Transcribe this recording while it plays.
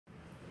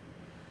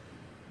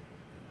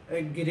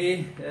እንግዲህ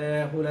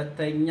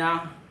ሁለተኛ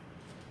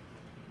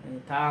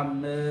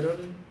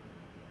ታምርም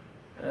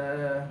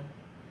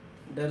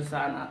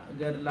ድርሳን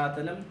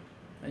ገድላትንም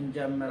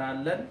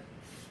እንጀምራለን።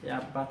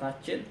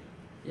 የአባታችን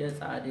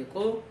የጻድቁ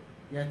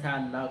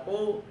የታላቁ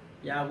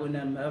የአቡነ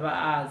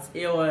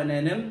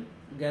መበአጽዮንንም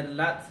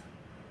ገድላት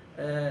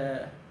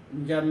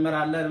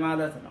እንጀምራለን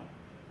ማለት ነው።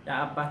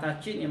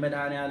 የአባታችን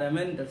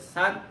የመድኃኔዓለምን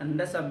ድርሳን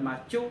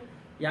እንደሰማችሁ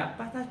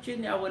የአባታችን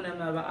የአቡነ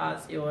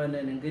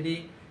መበአጽዮንን እንግዲህ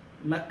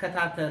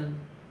መከታተል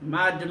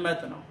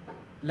ማድመጥ ነው።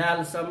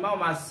 ላልሰማው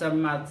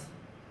ማሰማት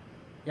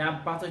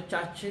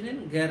የአባቶቻችንን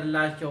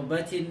ገድላቸው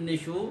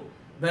በትንሹ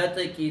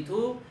በጥቂቱ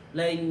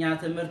ለኛ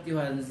ትምህርት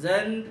ይሆን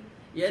ዘንድ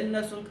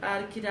የእነሱን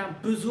ቃል ኪዳን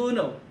ብዙ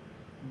ነው።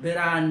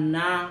 ብራና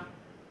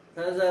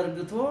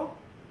ተዘርግቶ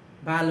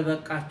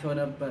ባልበቃቸው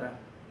ነበር።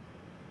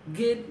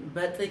 ግን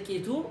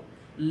በጥቂቱ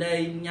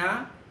ለኛ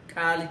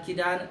ቃል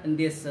ኪዳን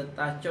እንዴት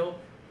ሰጣቸው፣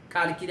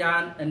 ቃል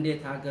ኪዳን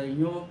እንዴት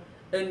አገኙ፣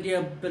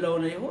 እንዴት ብለው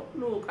ነው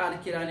ሁሉ ቃል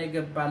ኪዳን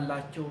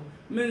የገባላቸው፣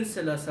 ምን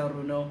ስለሰሩ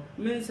ነው፣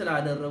 ምን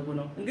ስላደረጉ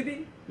ነው። እንግዲህ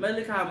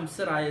መልካም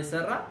ስራ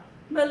የሰራ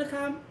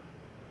መልካም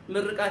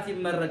ምርቃት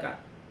ይመረቃል።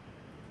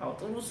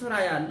 ጥሩ ስራ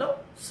ያለው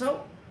ሰው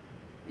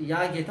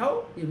ያጌታው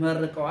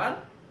ይመርቀዋል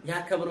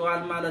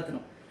ያከብረዋል ማለት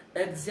ነው።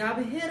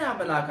 እግዚአብሔር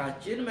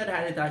አምላካችን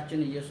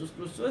መድኃኒታችን ኢየሱስ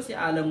ክርስቶስ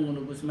የዓለሙ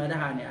ንጉስ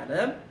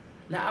መድኃኔዓለም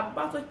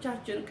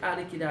ለአባቶቻችን ቃል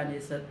ኪዳን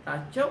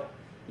የሰጣቸው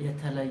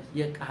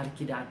የተለየ ቃል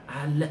ኪዳን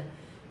አለ።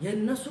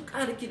 የነሱ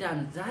ቃል ኪዳን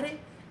ዛሬ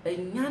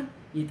እኛን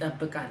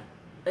ይጠብቃል፣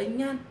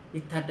 እኛን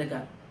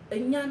ይታደጋል፣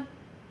 እኛን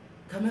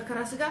ከመከራ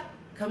ስጋ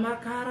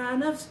ከመከራ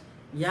ነፍስ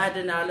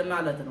ያድናል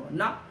ማለት ነው።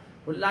 እና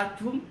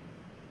ሁላችሁም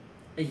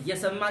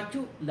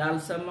እየሰማችሁ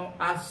ላልሰማው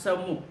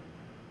አሰሙ።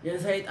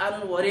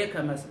 የሰይጣንን ወሬ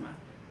ከመስማት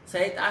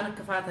ሰይጣን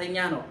ክፋተኛ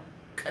ነው፣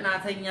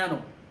 ቅናተኛ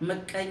ነው፣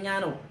 ምቀኛ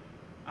ነው፣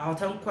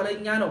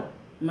 ተንኮለኛ ነው፣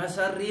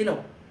 መሰሪ ነው።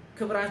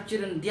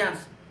 ክብራችንን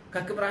እንዲያንስ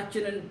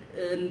ከክብራችን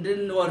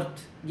እንድንወርድ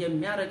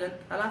የሚያደርገን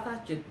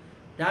ጠላታችን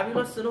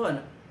ዲያብሎስ ስለሆነ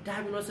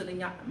ዲያብሎስን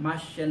እኛ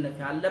ማሸነፍ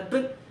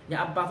ያለብን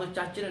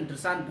የአባቶቻችንን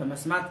ድርሳን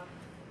በመስማት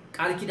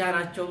ቃል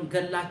ኪዳናቸውን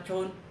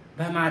ገድላቸውን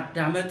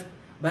በማዳመጥ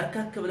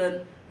በርከክ ብለን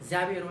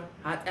እግዚአብሔር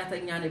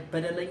ኃጢአተኛ ነኝ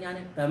በደለኛ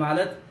ነኝ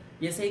በማለት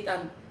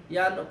የሰይጣን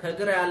ያለው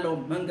ከግራ ያለው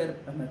መንገድ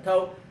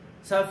በመተው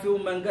ሰፊው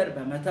መንገድ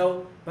በመተው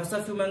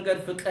በሰፊው መንገድ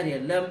ፍቅር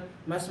የለም፣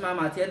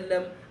 መስማማት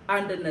የለም፣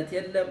 አንድነት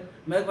የለም፣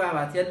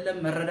 መግባባት የለም፣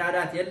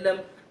 መረዳዳት የለም።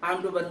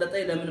 አንዱ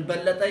በለጠኝ ለምን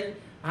በለጠኝ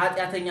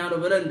ኃጢአተኛ ነው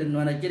ብለን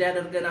እንድንወነጅል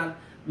ያደርገናል።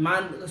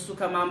 ማን እሱ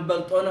ከማን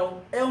በልጦ ነው?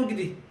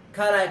 እንግዲህ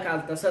ከላይ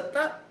ካልተሰጠ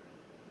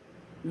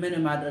ምን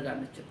ማድረግ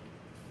አንችልም።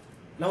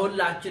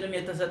 ለሁላችንም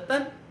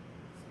የተሰጠን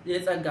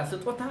የጸጋ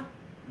ስጦታ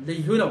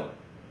ልዩ ነው።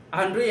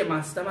 አንዱ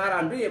የማስተማር፣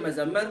 አንዱ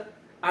የመዘመር፣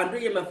 አንዱ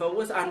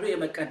የመፈወስ፣ አንዱ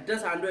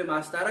የመቀደስ፣ አንዱ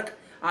የማስታረቅ፣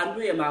 አንዱ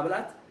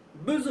የማብላት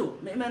ብዙ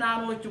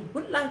ምእመናኖችም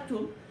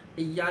ሁላችሁም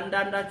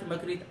እያንዳንዳችሁ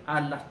መክሊት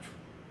አላችሁ።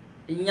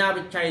 እኛ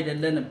ብቻ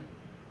አይደለንም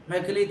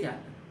መክሊት ያለ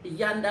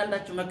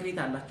እያንዳንዳችሁ መክሊት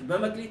አላችሁ።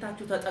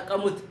 በመክሊታችሁ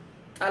ተጠቀሙት።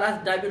 ጠላት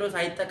ዲያብሎስ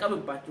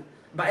አይጠቀምባችሁ።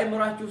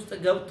 በአእምሯችሁ ውስጥ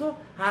ገብቶ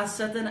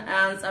ሐሰትን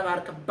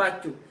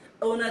አያንጸባርቅባችሁ።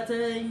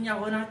 እውነተኛ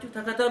ሆናችሁ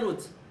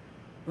ተከተሉት።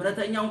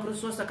 እውነተኛውን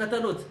ክርስቶስ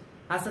ተከተሉት።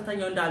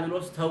 ሐሰተኛውን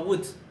ዲያብሎስ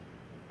ተውት።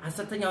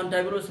 ሐሰተኛውን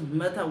ዲያብሎስ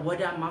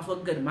ወዲያ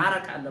ማስወገድ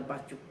ማራቅ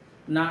አለባችሁ።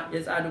 እና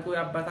የጻድቁ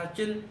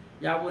የአባታችን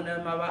የአቡነ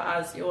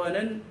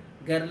መበአጽዮንን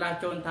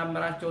ገድላቸውን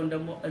ታምራቸውን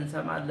ደግሞ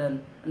እንሰማለን።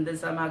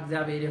 እንድንሰማ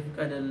እግዚአብሔር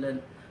ይፍቀድልን።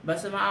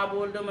 በስመ አብ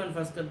ወወልድ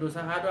ወመንፈስ ቅዱስ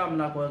አሐዱ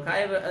አምላክ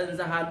ወካዕበ እንዘ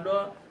ሀሎ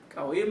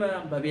ቀዊመ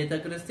በቤተ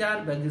ክርስቲያን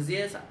በጊዜ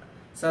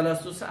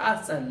ሰለስቱ ሰዓት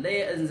ጸለየ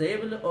እንዘ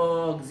ይብል ኦ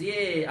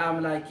እግዚእ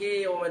አምላኬ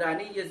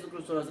ወመድኃኒየ ኢየሱስ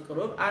ክርስቶስ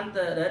ቅሩብ አንተ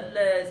ለለ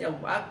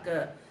ጽዋከ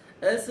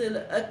እስል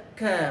እከ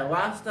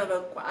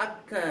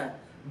ዋስተበቋከ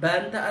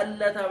በእንተ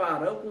እለ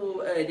ተባረኩ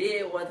እዴ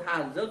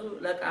ወተሐዘዙ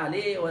ለቃሌ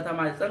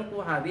ወተማጸንኩ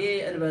ሀቤ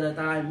እንበለ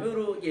ተአምሩ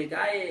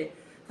ጌጋዬ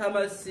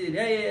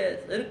ተመስለየ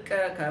ጽድቀ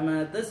ከመ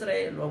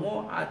ትስረይ ሎሙ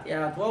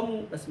ኃጢአቶሙ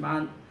እስመ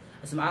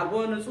አልቦ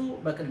ንጹሕ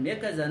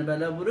በቅድሜከ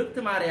ዘእንበለ ቡርክት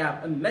ማርያም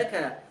እመከ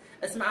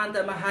እስመ አንተ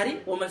መሐሪ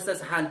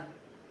ወመስተስሐል።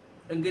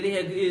 እንግዲህ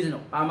የግዕዝ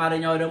ነው።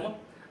 በአማርኛው ደግሞ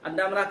አንድ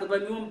አምላክ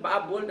በሚሆን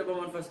በአብ ወልድ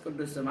በመንፈስ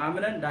ቅዱስ ስም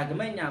አምነን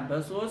ዳግመኛ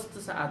በ3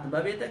 ሰዓት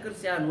በቤተ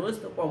ክርስቲያን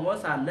ውስጥ ቆሞ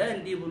ሳለ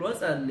እንዲህ ብሎ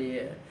ጸለየ።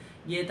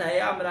 ጌታዬ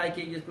አምላኬ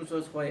ኢየሱስ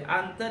ክርስቶስ ሆይ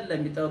አንተን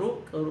ለሚጠሩ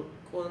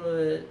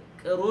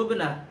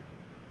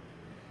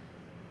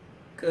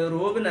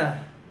ቅሩብ ነህ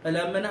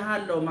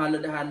እለምንሃለሁ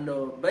ማልድሃለሁ።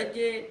 በእጄ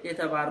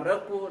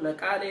የተባረኩ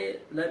ለቃሌ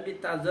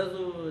ለሚታዘዙ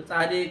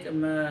ጻድቅ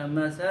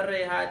መሰሪ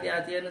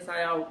ኃጢአቴን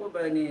ሳያውቁ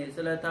በእኔ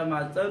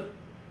ስለተማጸኑ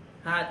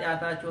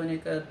ኃጢአታቸውን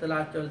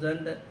ይቅርትላቸው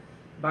ዘንድ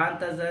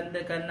በአንተ ዘንድ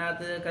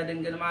ከእናትህ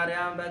ከድንግል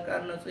ማርያም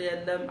በቀር ንጹሕ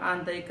የለም።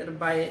 አንተ ይቅር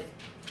ባይ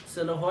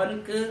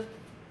ስለሆንክ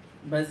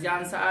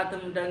በዚያን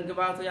ሰዓትም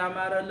ደንግባቱ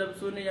ያማረ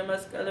ልብሱን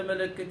የመስቀል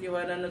ምልክት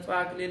የሆነ ንጹሕ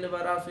አክሊል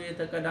በራሱ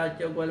የተቀዳጀ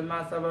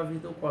ጎልማሳ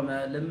በፊቱ ቆመ።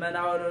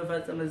 ልመናውን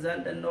ፈጽም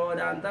ዘንድ እነሆ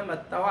ወደ አንተ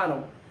መጣሁ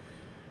አለው።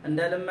 እንደ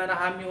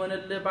ልመናህም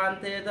ይሁንልህ።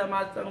 በአንተ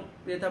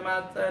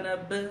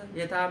የተማጸነብህ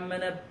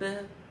የታመነብህ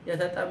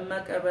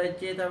የተጠመቀ በእጅ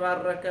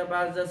የተባረከ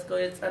ባዘዝከው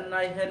የጸና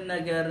ይህን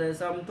ነገር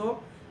ሰምቶ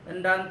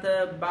እንዳንተ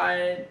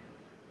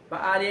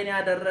በአሌን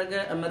ያደረገ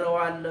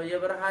እምረዋለሁ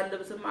የብርሃን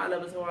ልብስም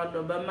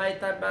አለብሰዋለሁ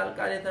በማይታበል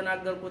ቃል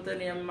የተናገርኩትን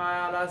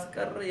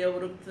የማላስቀር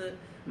የብሩክት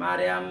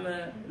ማርያም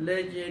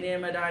ልጅ እኔ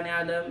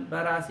መድኃኔዓለም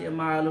በራሴ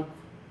ማልኩ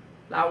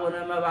ለአቡነ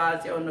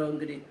መበአጽዮን ነው።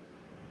 እንግዲህ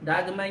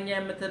ዳግመኛ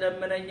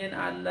የምትለምነኝን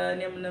አለ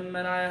እኔም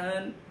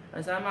ልመናህን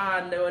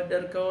እሰማሃለሁ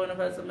የወደድከውን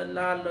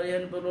እፈጽምልሃለሁ።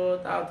 ይህን ብሎ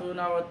ጣቱን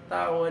አወጣ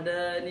ወደ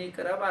እኔ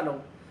ቅረብ አለው።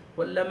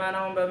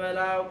 ሁለመናውን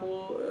በመላኩ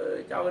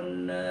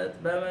ጫውነት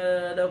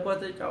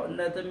በመለኮት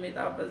ጫውነትም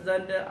ይጣፍጥ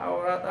ዘንድ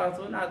አውራ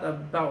ጣቱን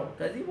አጠባው።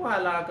 ከዚህ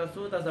በኋላ ከሱ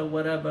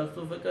ተሰወረ፣ በሱ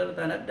ፍቅር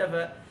ተነደፈ።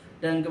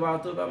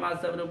 ደንግባቱ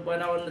በማሰብ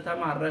ልቦናውን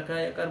ተማረከ።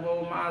 የቀርበው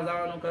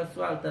መዓዛውን ከሱ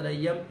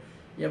አልተለየም።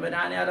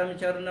 የመድኃኔዓለም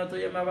ቸርነቱ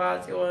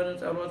የመበአጽዮን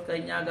ጸሎት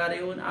ከኛ ጋር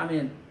ይሁን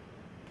አሜን።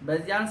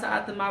 በዚያን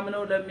ሰዓት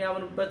ማምነው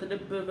ለሚያምኑበት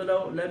ልብ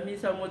ብለው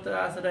ለሚሰሙት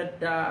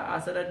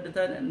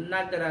አስረድተን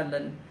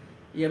እናገራለን።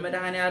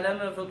 የመድኃኔዓለም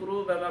ፍቅሩ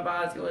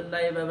በመበአጽዮን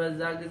ላይ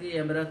በበዛ ጊዜ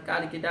የምሕረት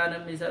ቃል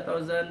ኪዳንም ይሰጠው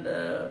ዘንድ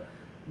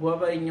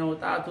ጎበኘው፣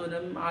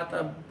 ጣቱንም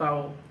አጠባው።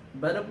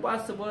 በልቡ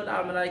አስቦ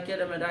ለአምላኬ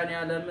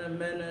ለመድኃኔዓለም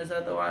ምን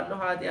እሰጠዋለሁ?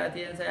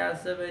 ኃጢአቴን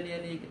ሳያስብ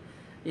እኔን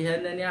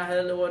ይህንን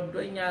ያህል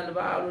ወዶኛል።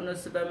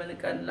 በዓሉንስ በምን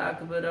ቀን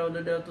ላክብረው?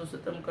 ልደቱስ፣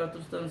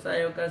 ጥምቀቱስ፣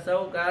 ትንሣኤው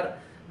ከሰው ጋር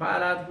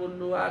በዓላት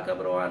ሁሉ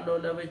አከብረዋለሁ።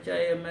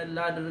 ለብቻዬ ምን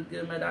ላድርግ?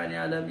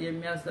 መድኃኔዓለም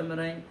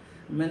የሚያስተምረኝ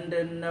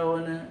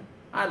ምንድነውን?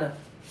 አለ።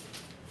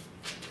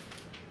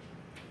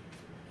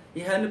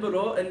 ይህን ብሎ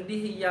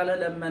እንዲህ እያለ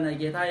ለመነ።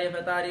 ጌታዬ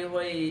ፈጣሪ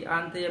ሆይ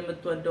አንተ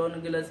የምትወደውን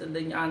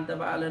ግለጽልኝ። አንተ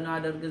በዓልን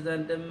አደርግ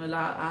ዘንድም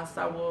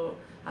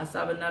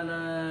ሐሳብና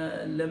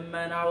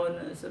ልመናውን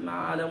ስማ።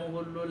 ዓለሙ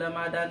ሁሉ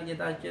ለማዳን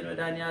ጌታችን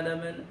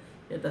መድኃኔዓለምን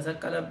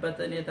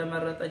የተሰቀለበትን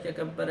የተመረጠች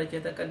የከበረች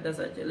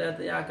የተቀደሰች ዕለት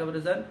ያከብር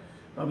ዘንድ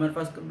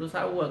በመንፈስ ቅዱስ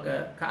አወቀ።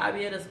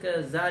 ከአቤል እስከ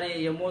ዛሬ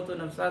የሞቱ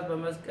ነፍሳት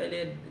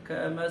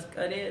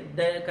ከመስቀሌ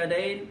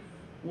ከዳይን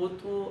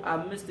ውጡ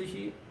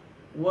 5000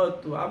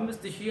 ወጡ።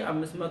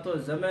 5500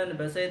 ዘመን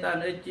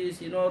በሰይጣን እጅ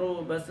ሲኖሩ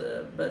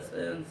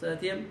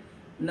በጽንሰቴም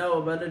ነው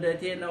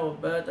በልደቴ ነው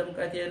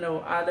በጥምቀቴ ነው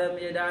ዓለም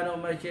የዳነው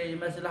መቼ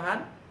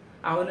ይመስልሃል?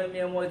 አሁንም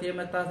የሞቴ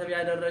መታሰቢያ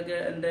ያደረገ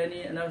እንደኔ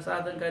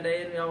ነፍሳትን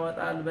ከዳይን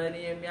ያወጣል። በእኔ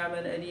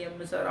የሚያምን እኔ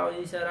የምሰራው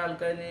ይሰራል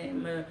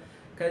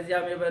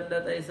ከዚያም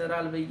የበለጠ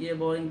ይሰራል ብዬ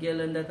በወንጌል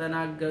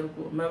እንደተናገርኩ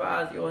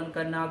መበአጽዮን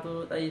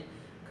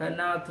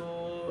ከናቱ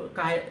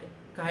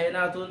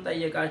ካህናቱን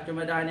ጠየቃቸው።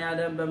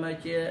 መድኃኔዓለም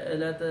በመቼ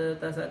ዕለት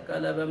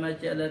ተሰቀለ?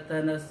 በመቼ ዕለት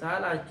ተነሳ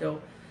አላቸው።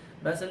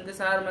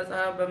 በስንክሳር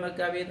መጽሐፍ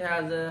በመጋቢት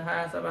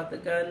 27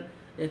 ቀን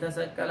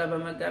የተሰቀለ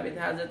በመጋቢት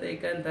 29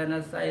 ቀን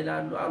ተነሳ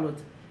ይላሉ አሉት።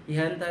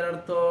 ይህን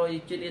ተረድቶ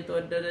ይችን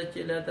የተወደደች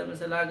ዕለትም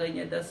ስላገኘ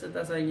ደስ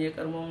ተሰኘ።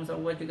 የቀድሞም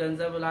ሰዎች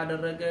ገንዘብ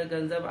ላደረገ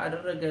ገንዘብ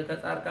አደረገ።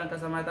 ከጻድቃን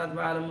ከሰማዕታት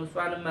በዓለም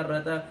እሷን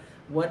መረጠ፣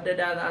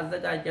 ወደዳት፣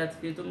 አዘጋጃት።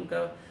 ፊቱም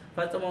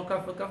ፈጽሞ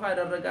ከፍ ከፍ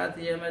አደረጋት።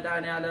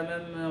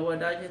 የመድኃኔዓለምም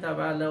ወዳጅ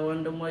ተባለ።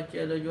 ወንድሞች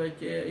ልጆች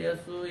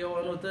የሱ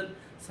የሆኑትን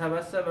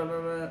ሰበሰበ።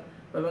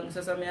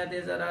 በመንግሥተ ሰማያት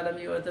የዘላለም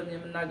ሕይወትም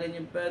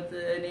የምናገኝበት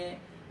እኔ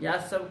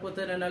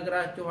ያሰብኩትን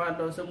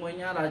እነግራችኋለሁ ስሙኝ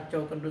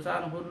አላቸው።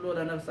 ቅዱሳን ሁሉ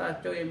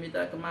ለነፍሳቸው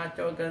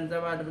የሚጠቅማቸው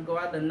ገንዘብ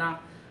አድርገዋል እና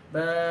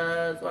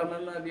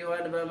በጾምም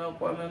ቢሆን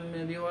በመቆምም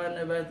ቢሆን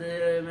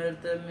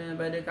በትምህርትም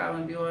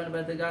በድካምም ቢሆን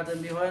በትጋትም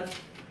ቢሆን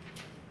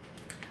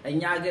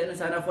እኛ ግን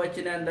ሰነፎች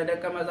ነን።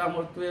 ለደቀ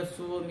መዛሙርቱ የሱ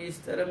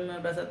ሚስጥርም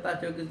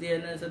በሰጣቸው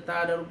ጊዜን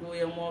ስታደርጉ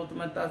የሞቱ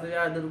መታሰቢያ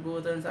አድርጉ፣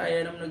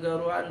 ትንሣኤንም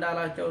ንገሩ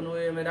እንዳላቸው ነው።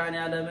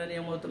 የመድኃኔዓለምን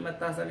የሞቱ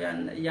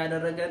መታሰቢያን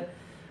እያደረገን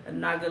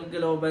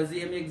እናገልግለው።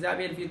 በዚህም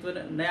የእግዚአብሔር ፊቱን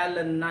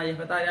እናያለንና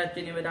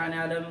የፈጣሪያችን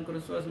የመድኃኔዓለም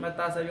ክርስቶስ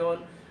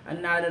መታሰቢያውን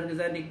እናደርግ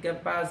ዘንድ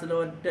ይገባ።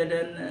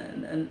 ስለወደደን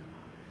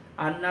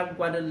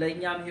አናጓድል።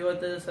 ለእኛም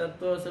ሕይወት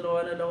ሰጥቶ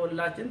ስለሆነ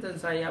ለሁላችን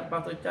ትንሣኤ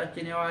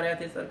አባቶቻችን የሐዋርያት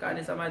የጻድቃን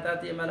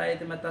የሰማዕታት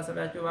የመላእክት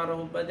መታሰቢያቸው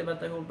ባረፉበት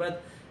የበተሹበት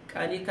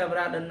ቀን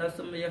ይከብራል።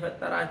 እነሱም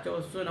የፈጠራቸው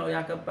እሱ ነው።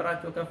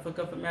 ያከበራቸው ከፍ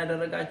ከፍ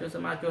የሚያደረጋቸው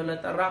ስማቸውን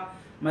ለጠራ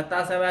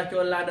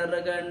መታሰቢያቸውን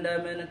ላደረገ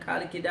እንደምን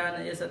ቃል ኪዳን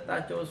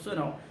የሰጣቸው እሱ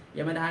ነው።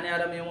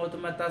 የመድኃኔዓለም የሞቱ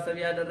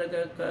መታሰቢያ ያደረገ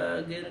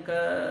ግን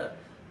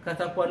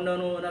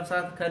ከተኮነኑ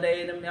ነፍሳት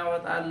ከዳይንም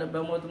ያወጣል።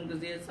 በሞቱም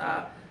ጊዜ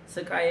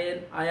ስቃይን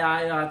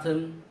አያያትም።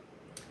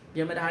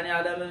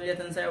 የመድኃኔዓለም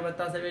የትንሣኤው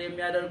መታሰቢያ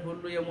የሚያደርግ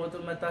ሁሉ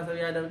የሞቱን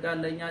መታሰቢያ ያደርጋል።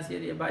 ለእኛ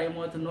ሲል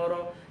ባይሞት ኖሮ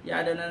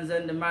ያደነን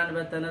ዘንድ ማን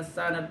በተነሳ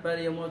ነበር?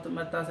 የሞቱን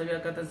መታሰቢያ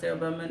ከትንሣኤው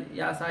በምን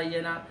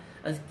ያሳየናል?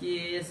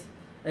 እስኪስ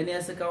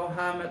እኔስ ከውሃ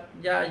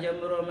መቅጃ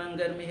ጀምሮ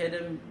መንገድ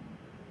መሄድም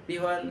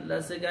ቢሆን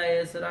ለስጋ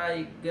የሥራ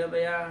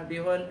ገበያ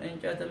ቢሆን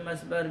እንጨትን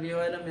መስበር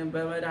ቢሆንም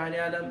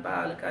በመድኃኔዓለም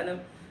በዓል ቀንም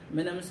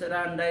ምንም ስራ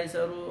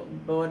እንዳይሰሩ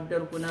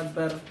በወደድኩ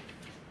ነበር።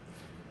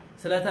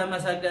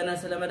 ስለተመሰገነ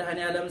ስለ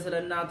መድኃኔዓለም ስለ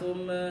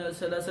እናቱም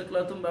ስለ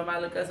ስቅለቱም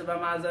በማልቀስ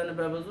በማዘን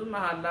በብዙ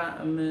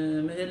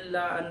ምህላ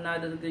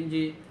እናድርግ እንጂ።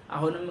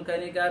 አሁንም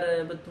ከኔ ጋር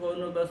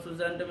ብትሆኑ በሱ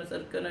ዘንድ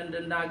ጽድቅን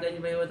እንድናገኝ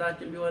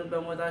በሕይወታችን ቢሆን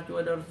በሞታችን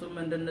ወደ እርሱም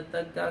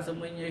እንድንጠጋ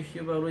ስሙኝ እሺ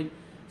በሉኝ።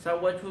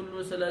 ሰዎች ሁሉ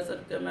ስለ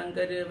ጽድቅ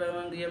መንገድ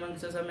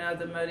የመንግሥተ ሰማያት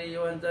መሪ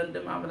ይሆን ዘንድ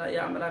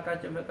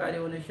የአምላካችን ፈቃድ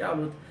ይሁን እሺ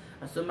አሉት።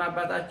 እሱም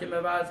አባታችን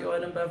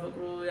መበአጽዮንን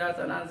በፍቅሩ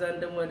ያጸናን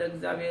ዘንድም ወደ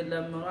እግዚአብሔር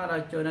ለምኑ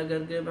አላቸው።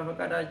 ነገር ግን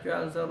በፈቃዳቸው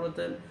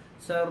ያልሰሩትን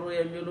ሰሩ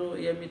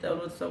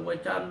የሚጠሉት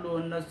ሰዎች አሉ።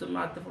 እነሱም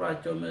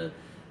አትፍሯቸው፣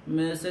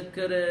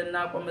 ምስክር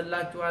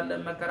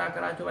እናቆምላችኋለን።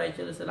 መከራከራቸው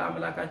ባይችል ስለ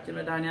አምላካችን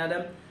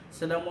መድኃኔዓለም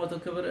ስለ ሞቱ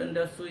ክብር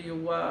እንደሱ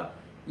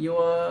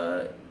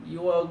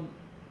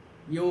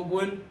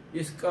ይውጉን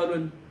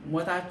ይስቀሉን።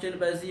 ሞታችን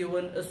በዚህ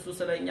ይሁን፣ እሱ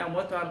ስለኛ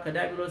ሞቷል።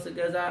 ከዲያብሎስ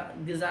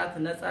ግዛት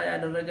ነፃ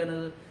ያደረገን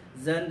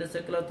ዘንድ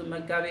ስቅለቱ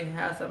መጋቢት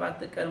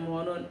 27 ቀን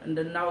መሆኑን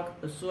እንድናውቅ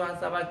እሱ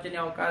ሐሳባችን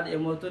ያውቃል።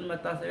 የሞቱን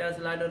መታሰቢያ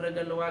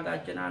ስላደረገልን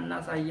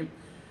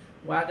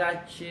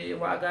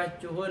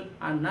ዋጋችሁን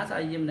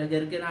አናሳይም።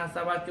 ነገር ግን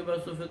ሐሳባችሁ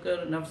በሱ ፍቅር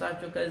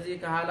ነፍሳችሁ ከዚህ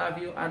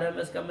ከኃላፊው ዓለም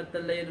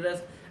እስከምትለይ ድረስ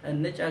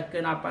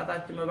እንጨክን።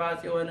 አባታችን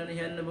መበአጽዮንን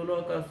ይሄን ብሎ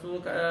ከሱ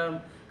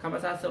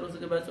ከመሳሰሉት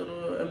በጽኑ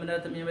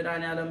እምነትም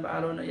የመድኃኔዓለም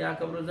በዓሉን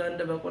ያከብሩ ዘንድ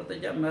በቁርጥ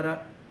ጀመረ።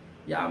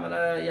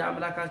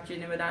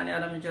 የአምላካችን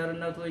የመድኃኔዓለም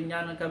ቸርነቱ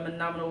እኛን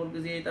ከምናምነው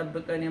ሁልጊዜ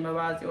ይጠብቀን።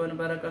 የመበአጽዮን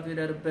በረከቱ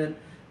ይደርብን።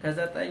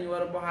 ከ9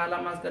 ወር በኋላ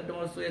አስቀድሞ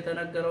እሱ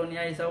የተነገረውን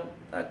ያይ ሰው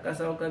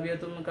ጠቀሰው።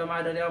 ከቤቱም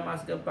ከማደሪያው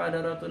ማስገባ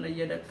ደረቱን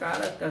እየደቃ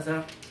አለቀሰ።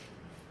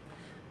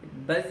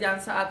 በዚያን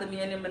ሰዓትም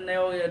ይሄን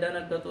የምናየው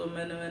የደነገጡ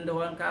ምን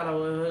እንደሆን ካለው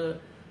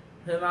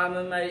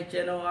ሕማምም አይቼ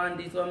ነው።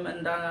 አንዲቷም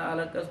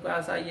እንዳለቀስኩ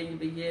ያሳየኝ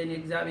ብዬ እኔ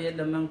እግዚአብሔር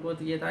ለመንኩት።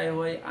 ጌታዬ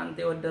ሆይ አንተ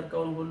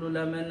የወደድከውን ሁሉ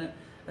ለምን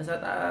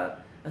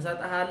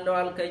እሰጥሃለሁ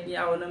አልከኝ።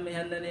 አሁንም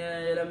ይሄንን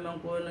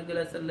የለመንኩህን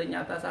ግለጽልኝ፣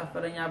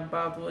 አታሳፍረኝ።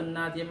 አባቱ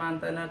እናቴም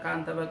አንተ ነህ፣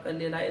 ከአንተ በቀር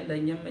ሌላ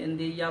የለኝም።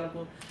 እንዲህ እያልኩ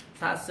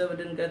ሳስብ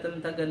ድንገትም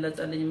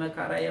ተገለጸልኝ።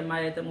 መከራ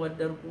የማየትም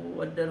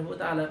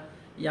ወደድሁት አለ።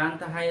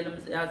 ያንተ ኃይልም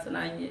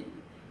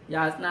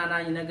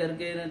ያጽናናኝ፣ ነገር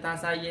ግን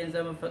ታሳየኝ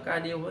ዘንድ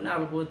ፈቃድ ይሁን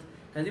አልኩት።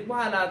 ከዚህ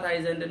በኋላ ታይ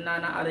ዘንድና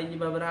ና አለኝ።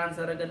 በብርሃን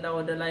ሰረገላ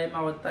ወደ ላይም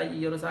አወጣኝ።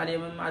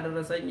 ኢየሩሳሌምም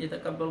አደረሰኝ።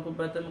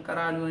 የተቀበልኩበትም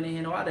ቀራንዮ ይሄ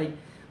ነው አለኝ።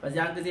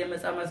 በዚያን ጊዜ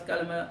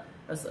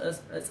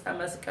ዕፀ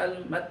መስቀል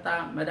መጣ።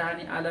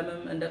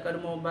 መድኃኔዓለምም እንደ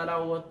ቀድሞ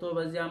በላው ወጥቶ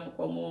በዚያም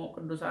ቆሞ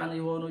ቅዱሳን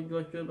የሆኑ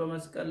እጆቹን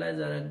በመስቀል ላይ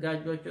ዘረጋ።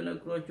 እጆቹን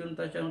እግሮቹን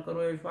ተቸንክሮ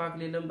የሾህ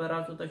አክሊልን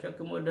በራሱ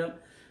ተሸክሞ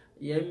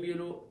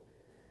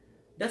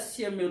ደስ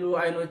የሚሉ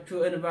ዓይኖቹ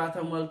እንባ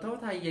ተሞልተው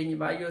ታየኝ።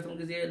 ባየሁትም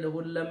ጊዜ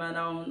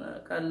ሁለመናውን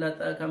ቀለጠ፣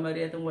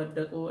 ከመሬትም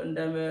ወደቁ።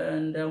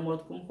 እንደ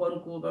ሞትኩም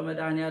ሆንኩ።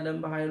 በመድኃኔዓለም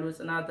በኃይሉ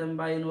ጽናትም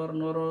ባይኖር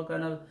ኖሮ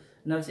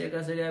ነፍሴ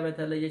ከሥጋ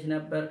በተለየች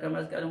ነበር።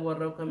 ከመስቀልም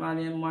ወረድኩ።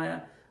 ሕማሜን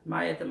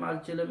ማየትም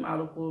አልችልም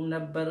አልኩም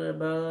ነበር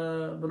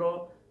ብሎ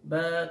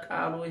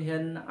በቃሉ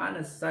ይሄን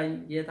አነሳኝ።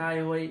 ጌታዬ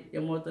ሆይ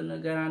የሞትን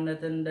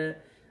ገናነትን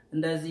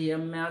እንደዚህ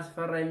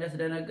የሚያስፈራ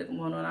የሚያስደነግጥ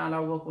መሆኑን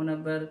አላወቁ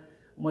ነበር።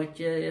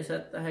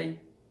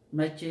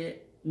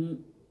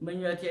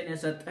 ምኞቴን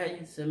የሰጠኸኝ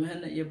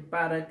ስምህን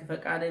ይባረክ።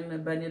 ፈቃድም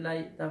በእኔ ላይ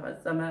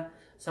ተፈጸመ።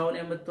 ሰውን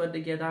የምትወድ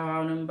ጌታ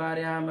አሁንም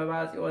ባሪያ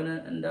መበአጽዮንን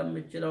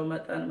እንደምችለው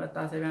መጠን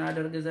መታሰቢያን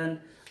አደርግ ዘንድ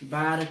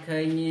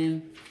ባርከኝ።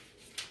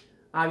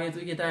 አቤቱ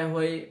ጌታዬ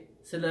ሆይ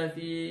ስለ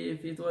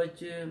ፊቶች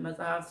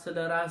መጽሐፍ፣ ስለ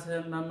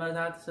ራስህ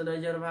መመታት፣ ስለ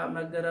ጀርባ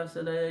መገረፍ፣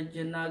 ስለ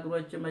እጅና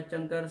እግሮች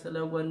መቸንከር፣ ስለ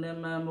ጎን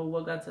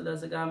መወጋት፣ ስለ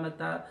ስጋ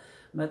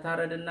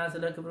መታረድና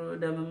ስለ ክብር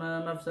ደም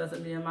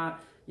መፍሰስም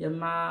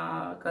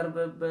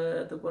የማቀርብበት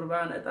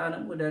ቁርባን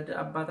ዕጣንም ውደድ።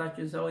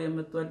 አባታችን ሰው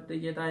የምትወድ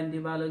ጌታ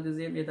እንዲህ ባለ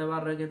ጊዜም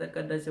የተባረከ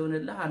የተቀደሰ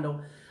ይሁንልህ አለው።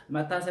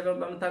 መታሰቢያን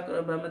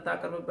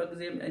በምታቀርብበት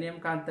ጊዜም እኔም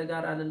ከአንተ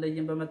ጋር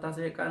አልለይም።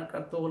 በመታሰቢያ ቀን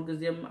ቀርቶ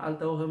ሁልጊዜም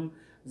አልተውህም፣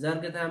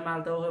 ዘርግተህም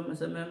አልተውህም።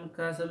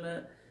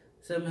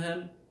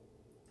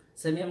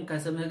 ስሜም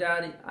ከስምህ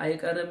ጋር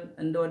አይቀርም።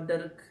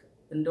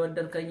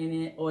 እንደወደድከኝ እኔ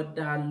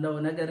እወድሃለሁ።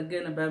 ነገር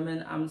ግን በምን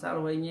አምሳል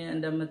ሆኜ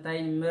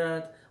እንደምታይኝ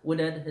ምረጥ፣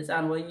 ውደድ።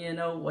 ሕፃን ሆኜ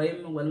ነው ወይም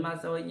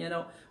ጎልማሳ ሆኜ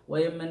ነው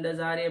ወይም እንደ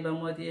ዛሬ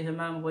በሞቴ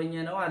ሕማም ሆኜ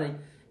ነው አለኝ።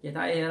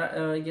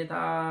 ጌታ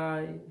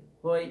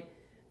ሆይ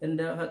እንደ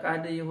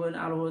ፈቃድ ይሁን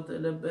አልሁት።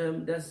 ልብህም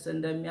ደስ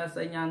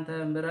እንደሚያሰኝ አንተ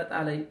ምረጥ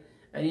አለኝ።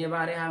 እኔ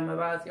ባሪያ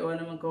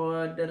መበአጽዮንም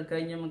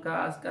ከወደድከኝም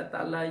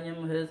ከአስቀጣላኝም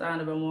ሕፃን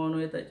በመሆኑ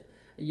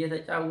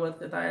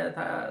እየተጫወትክ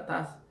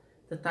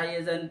ትታየ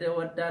ዘንድ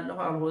ወዳለሁ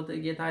አልሁት።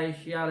 ጌታ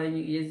እሺ አለኝ።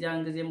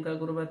 የዚያን ጊዜም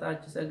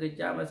ከጉርበታች ሰግጄ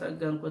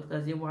አመሰገንኩት።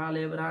 ከዚህ በኋላ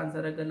የብርሃን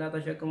ሰረገላ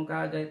ተሸክሞ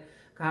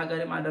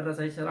ከሀገሬም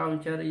አደረሰች። ስራውን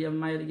ቸር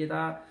የማይል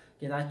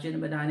ጌታችን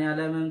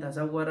መድኃኔዓለምም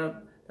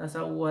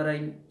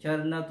ተሰወረኝ።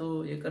 ቸርነቱ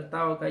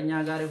ይቅርታው ከእኛ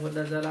ጋር ይሁን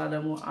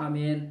ለዘላለሙ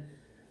አሜን።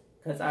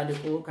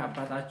 ከጻድቁ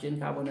ከአባታችን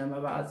ከአቡነ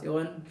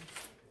መበአጽዮን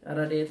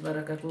ረድኤት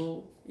በረከቱ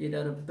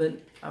ይደርብን።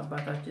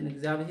 አባታችን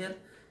እግዚአብሔር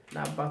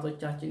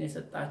ለአባቶቻችን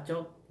የሰጣቸው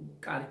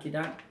ቃል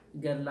ኪዳን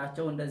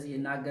ገድላቸው እንደዚህ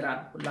ይናገራል።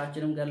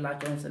 ሁላችንም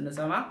ገድላቸውን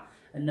ስንሰማ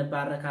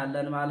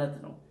እንባረካለን ማለት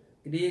ነው።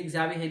 እንግዲህ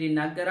እግዚአብሔር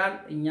ይናገራል፣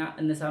 እኛ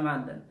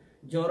እንሰማለን።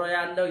 ጆሮ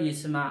ያለው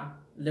ይስማ፣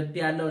 ልብ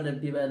ያለው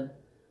ልብ ይበል፣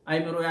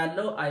 አይምሮ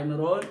ያለው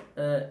አይምሮን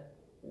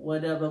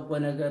ወደ በጎ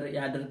ነገር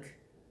ያድርግ።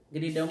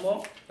 እንግዲህ ደግሞ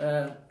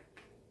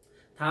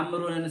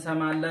ታምሩን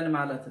እንሰማለን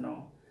ማለት ነው።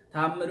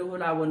 ታምሩ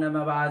ለአቡነ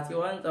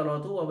መበአጽዮን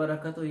ጸሎቱ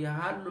ወበረከቱ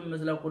ይሃሉ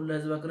ምስለ ኩሉ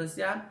ህዝበ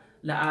ክርስቲያን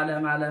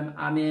ለዓለም ዓለም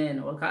አሜን።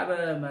 ወካበ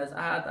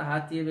መጽሐት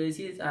አሐቲ ብእሲ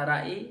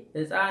ጸራኢ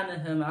ሕፃን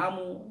ሕማሙ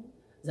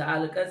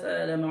ዘአልቀጸ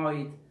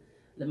ለማዊት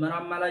ልመናው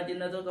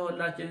አማላጅነቱ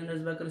ከሁላችን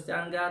ሕዝበ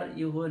ክርስቲያን ጋር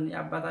ይሁን።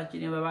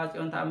 የአባታችን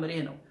የመበአጽዮን ተአምር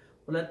ነው።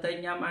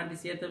 ሁለተኛም አንዲት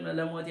ሴትም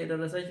ለሞት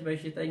የደረሰች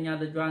በሽተኛ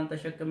ልጇን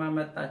ተሸክማ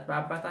መጣች።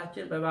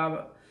 በአባታችን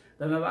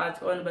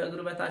በመበአጽዮን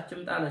በእግሩ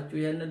በታችም ጣለችው።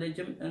 ይህን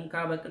ልጅም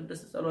እንካ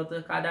በቅድስት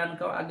ጸሎትህ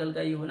ካዳንከው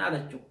አገልጋይ ይሁን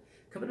አለችው።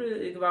 ክብር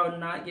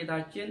ይግባውና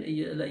ጌታችን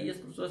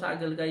ለኢየሱስ ክርስቶስ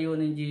አገልጋይ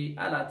ይሁን እንጂ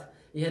አላት።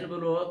 ይህን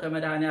ብሎ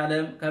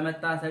ከመድኃኔዓለም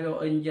ከመታሰቢያው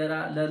እንጀራ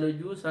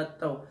ለልጁ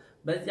ሰጠው።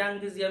 በዚያን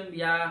ጊዜም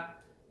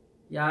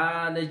ያ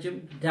ልጅም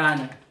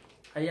ዳነ።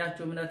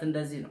 አያችሁ እምነት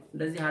እንደዚህ ነው።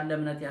 እንደዚህ ያለ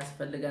እምነት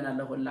ያስፈልገናል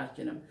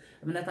ለሁላችንም።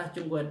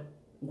 እምነታችን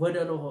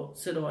ጎደሎ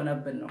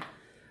ስለሆነብን ነው።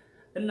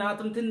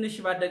 እናቱም ትንሽ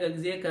ባደገ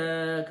ጊዜ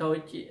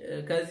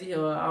ከዚህ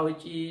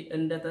አውጪ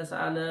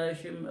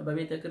እንደተሳለሽም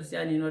በቤተ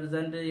ክርስቲያን ይኖር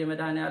ዘንድ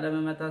የመድኃኔዓለም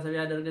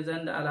መታሰቢያ ያደርግ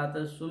ዘንድ አላት።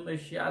 እሱም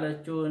እሺ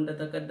አለችው።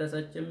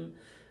 እንደተቀደሰችም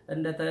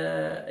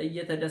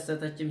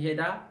እየተደሰተችም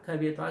ሄዳ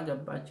ከቤቷ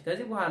ገባች።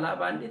 ከዚህ በኋላ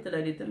በአንዲት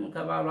ሌሊትም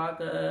ከባሏ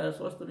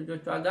ከ3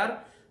 ልጆቿ ጋር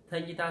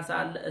ተኝታ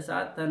ሳለ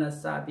እሳት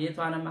ተነሳ፣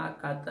 ቤቷንም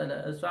አቃጠለ።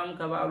 እሷም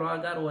ከባሏ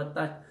ጋር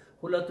ወጣች።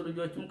 2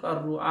 ልጆችም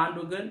ቀሩ። አንዱ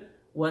ግን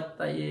ወጣ፣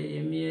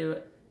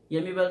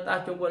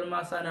 የሚበልጣቸው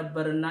ጎልማሳ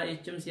ነበርና።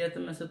 ይችም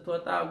ሴትም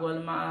ስትወጣ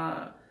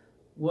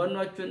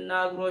ጎኖቹና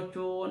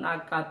እግሮቹን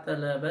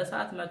አቃጠለ።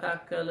 በእሳት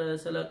መካከል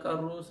ስለቀሩ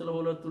ስለ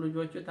 2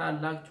 ልጆቹ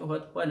ታላቅ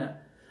ጩኸት ሆነ።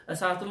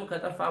 እሳቱም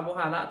ከጠፋ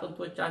በኋላ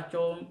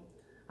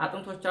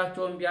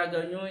አጥንቶቻቸውን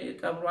ቢያገኙ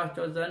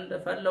ይቀብሯቸው ዘንድ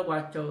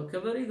ፈለጓቸው።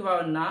 ክብር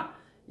ይግባውና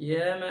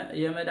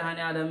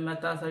የመድኃኔዓለም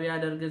መታሰቢያ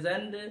ያደርግ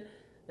ዘንድ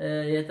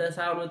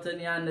የተሳሉትን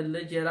ያን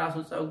ልጅ የራሱ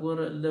ጸጉር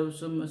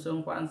ልብሱም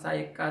እንኳን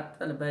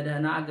ሳይቃጠል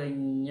በደህና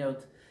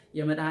አገኘሁት።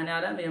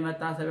 የመድኃኔዓለም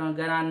የመታሰቢያውን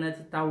ገናነት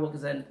ይታወቅ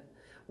ዘንድ።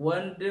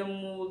 ወንድሙ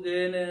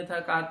ግን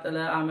ተቃጠለ፣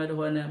 አመድ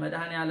ሆነ።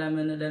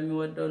 መድኃኔዓለምን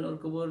ለሚወደው ኑር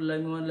ክቡር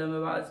ለሚሆን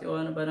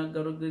ለመበአጽዮን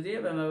በነገሩት ጊዜ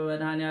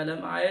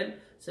በመድኃኔዓለም ኃይል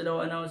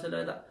ስለሆነው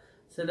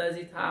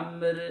ስለዚህ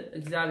ተአምር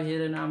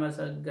እግዚአብሔርን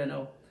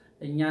አመሰገነው።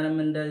 እኛንም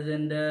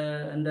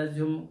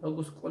እንደዚሁም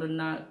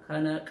ከጉስቁልና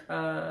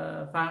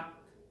ከነቀፋ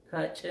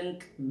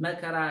ከጭንቅ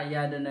መከራ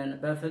ያድነን፣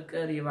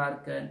 በፍቅር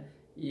ይባርከን።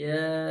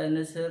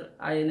 የንስር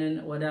አይንን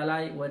ወደ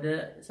ላይ ወደ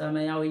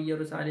ሰማያዊ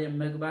ኢየሩሳሌም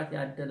መግባት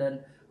ያደለን፣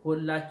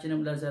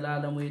 ሁላችንም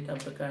ለዘላለሙ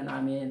ይጠብቀን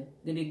አሜን።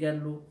 እንግዲህ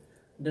ገድሉ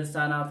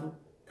ድርሳናቱ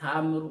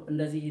ተአምሩ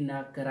እንደዚህ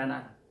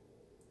ይናገረናል።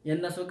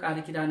 የነሱ ቃል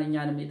ኪዳን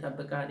እኛንም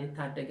ይጠብቃል፣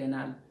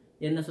 ይታደገናል።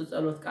 የነሱ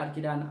ጸሎት ቃል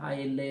ኪዳን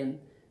አይለየን።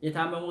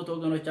 የታመሙት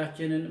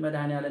ወገኖቻችንን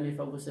መድኃኔዓለም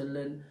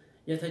ይፈውስልን።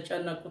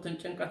 የተጨነቁትን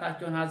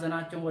ጭንቀታቸውን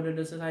ሐዘናቸውን ወደ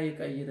ደስታ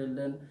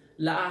ይቀይርልን።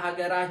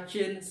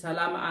 ለሀገራችን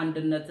ሰላም፣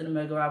 አንድነትን፣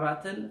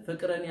 መግባባትን፣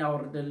 ፍቅርን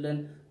ያወርድልን።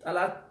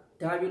 ጠላት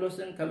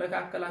ዲያብሎስን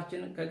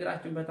ከመካከላችን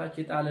ከእግራችን በታች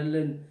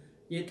ይጣልልን።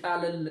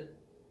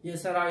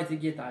 የሰራዊት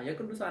ጌታ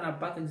የቅዱሳን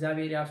አባት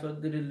እግዚአብሔር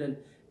ያስወግድልን።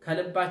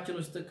 ከልባችን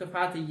ውስጥ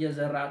ክፋት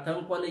እየዘራ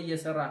ተንኮል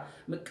እየሰራ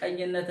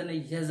ምቀኝነትን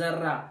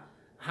እየዘራ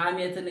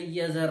ሐሜትን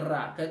እየዘራ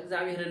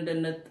ከእግዚአብሔር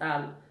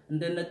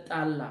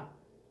እንድንጣላ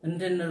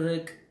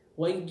እንድንርቅ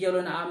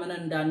ወንጌሉን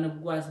አምነን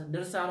እንዳንጓዝ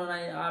ድርሳኑን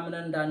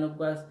አምነን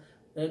እንዳንጓዝ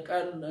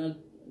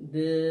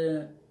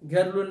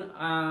ገድሉን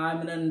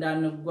አምነን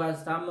እንዳንጓዝ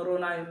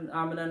ታምሩን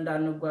አምነን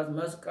እንዳንጓዝ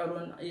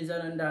መስቀሉን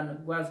ይዘን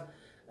እንዳንጓዝ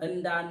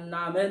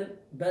እንዳናመን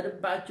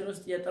በልባችን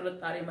ውስጥ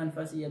የጥርጣሬ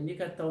መንፈስ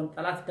የሚከተውን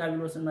ጠላት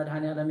ዲያብሎስን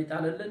መድኃኔዓለም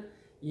ይጣልልን።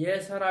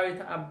 የሰራዊት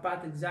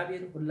አባት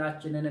እግዚአብሔር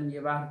ሁላችንንም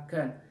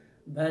ይባርከን።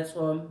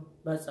 በጾም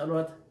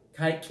በጸሎት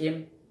ከቂም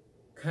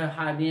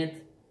ከሐሜት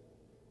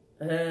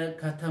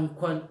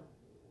ከተንኮል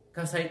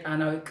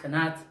ከሰይጣናዊ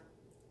ቅናት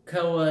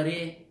ከወሬ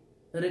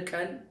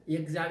ርቀን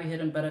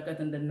የእግዚአብሔርን በረከት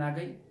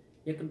እንድናገኝ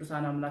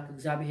የቅዱሳን አምላክ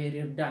እግዚአብሔር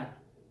ይርዳን።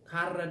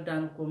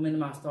 ካረዳን እኮ ምን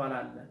ማስተዋል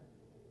አለ?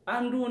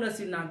 አንዱ እውነት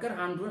ሲናገር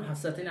አንዱን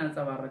ሐሰትን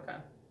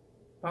ያንጸባርቃል።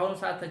 በአሁኑ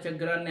ሰዓት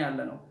ተቸግረን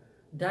ያለነው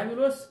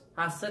ዲያብሎስ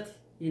ሐሰት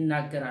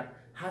ይናገራል፣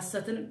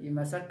 ሐሰትን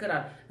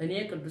ይመሰክራል። እኔ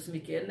ቅዱስ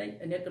ሚካኤል ነኝ፣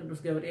 እኔ ቅዱስ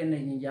ገብርኤል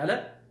ነኝ እያለ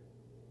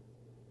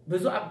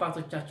ብዙ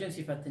አባቶቻችን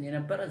ሲፈትን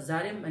የነበረ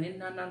ዛሬም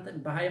እኔና እናንተን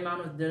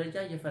በሃይማኖት ደረጃ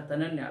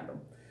እየፈተነን ያለው።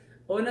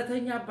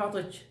 እውነተኛ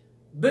አባቶች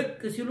ብቅ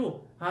ሲሉ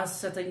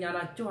ሐሰተኛ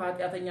ናቸው፣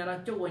 ኃጢአተኛ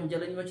ናቸው፣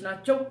 ወንጀለኞች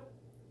ናቸው፣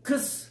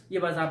 ክስ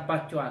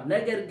ይበዛባቸዋል።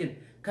 ነገር ግን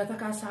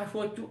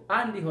ከተካሳሾቹ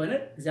አንድ የሆነ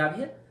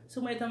እግዚአብሔር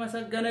ስሙ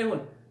የተመሰገነ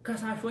ይሁን።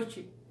 ከሳሾች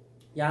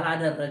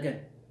ያላደረገን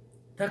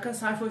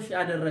ተከሳሾች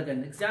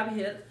ያደረገን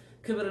እግዚአብሔር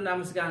ክብርና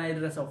ምስጋና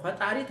ይድረሰው።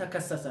 ፈጣሪ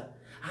ተከሰሰ፣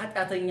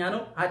 ኃጢአተኛ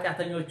ነው፣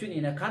 ኃጢአተኞቹን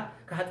ይነካል፣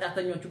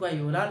 ከኃጢአተኞቹ ጋር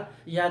ይውላል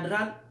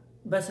ያድራል፣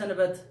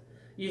 በሰንበት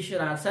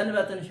ይሽራል፣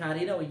 ሰንበትን ሻሪ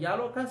ነው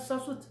እያሉ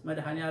ከሰሱት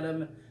መድኃኔዓለም።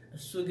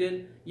 እሱ ግን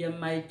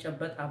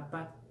የማይጨበጥ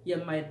አባት፣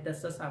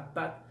 የማይደሰስ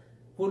አባት፣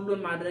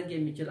 ሁሉን ማድረግ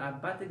የሚችል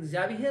አባት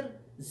እግዚአብሔር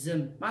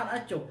ዝም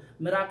ማላቸው።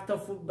 ምራቅ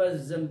ተፉበት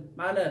ዝም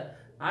ማለ፣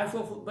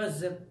 አሾፉበት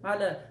ዝም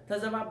ማለ፣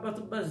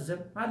 ተዘባበቱበት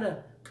ዝም ማለ፣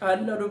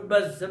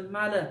 ቀለሉበት ዝም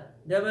ማለ፣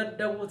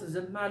 ደበደቡት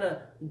ዝም ማለ፣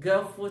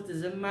 ገፉት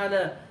ዝም ማለ፣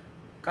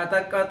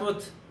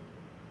 ቀጠቀጡት፣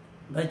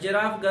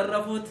 በጅራፍ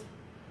ገረፉት፣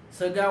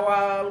 ስጋው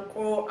አልቆ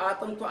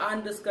አጥንቱ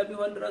አንድ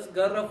እስከሚሆን ድረስ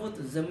ገረፉት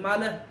ዝም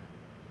ማለ።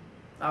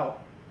 አዎ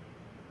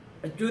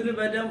እጁን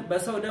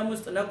በሰው ደም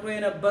ውስጥ ነክሮ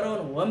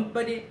የነበረውን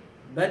ወንበዴ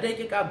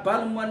በደቂቃ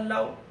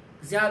ባልሞላው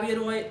እግዚአብሔር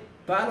ወይ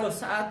ባለው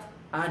ሰዓት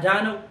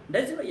አዳነው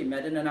እንደዚህ ነው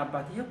የሚያድነን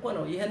አባት ይሄ እኮ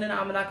ነው ይሄንን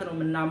አምላክ ነው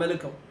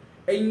የምናመልከው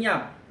እኛ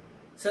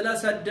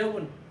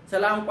ስለሰደቡን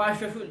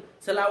ስላንቋሸሹን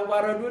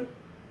ስላዋረዱን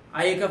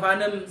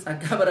አይከፋንም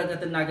ጸጋ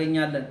በረከት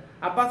እናገኛለን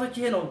አባቶች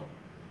ይሄ ነው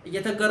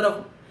እየተገረፉ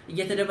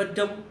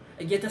እየተደበደቡ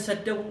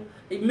እየተሰደቡ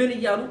ምን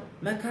ይያሉ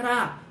መከራ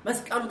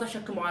መስቀሉ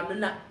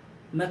ተሸክመዋልና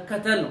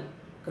መከተል ነው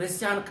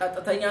ክርስቲያን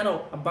ቀጥተኛ ነው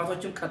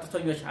አባቶችም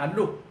ቀጥተኞች አሉ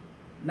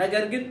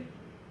ነገር ግን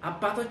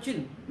አባቶችን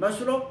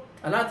መስሎ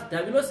ጠላት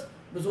ዲያብሎስ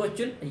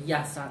ብዙዎችን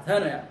እያሳተ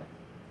ነው ያለው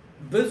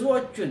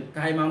ብዙዎችን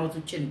ከሃይማኖት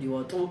ውጭ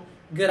እንዲወጡ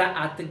ግራ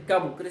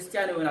አትጋቡ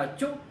ክርስቲያን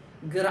የሆናችሁ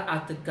ግራ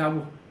አትጋቡ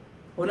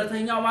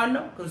እውነተኛው ማን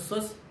ነው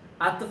ክርስቶስ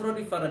አትፍረዱ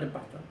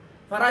ይፈረድባችኋል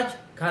ፈራጅ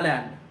ከላይ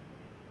አለ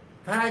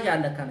ፈራጅ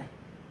አለ ከላይ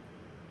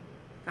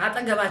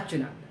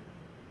አጠገባችን አለ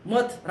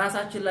ሞት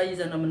ራሳችን ላይ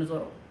ይዘን ነው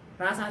የምንዞረው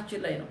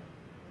ራሳችን ላይ ነው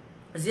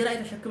እዚህ ላይ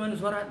ተሸክመን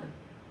ዞራለን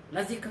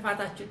ለዚህ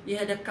ክፋታችን ይሄ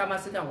ደካማ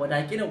ስጋ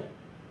ወዳቂ ነው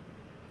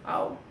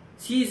አው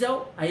ሲይዘው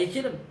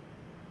አይችልም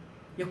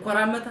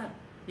ይቆራመታል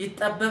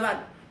ይጠበባል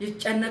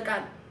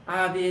ይጨነቃል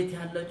አቤት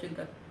ያለው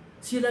ጭንቀት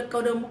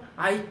ሲለቀው ደግሞ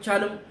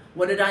አይቻልም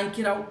ወደ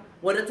ዳንኪራው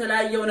ወደ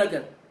ተለያየው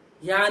ነገር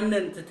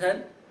ያንን ትተን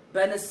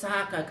በንስሐ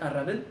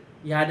ከቀረብን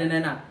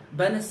ያድነናል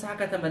በንስሐ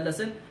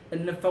ከተመለስን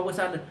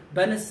እንፈወሳለን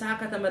በንስሐ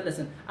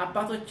ከተመለስን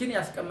አባቶችን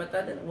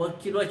ያስቀመጣልን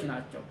ወኪሎች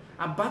ናቸው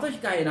አባቶች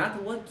ካህናት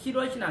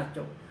ወኪሎች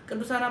ናቸው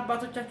ቅዱሳን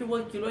አባቶቻችን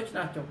ወኪሎች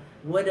ናቸው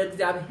ወደ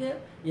እግዚአብሔር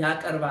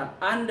ያቀርባል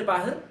አንድ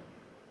ባህር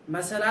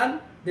መሰላል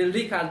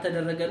ድልድይ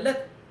ካልተደረገለት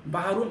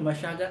ባህሩን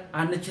መሻገር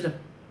አንችልም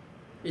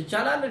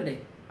ይቻላል እንዴ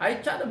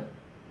አይቻልም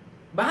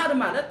ባህር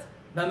ማለት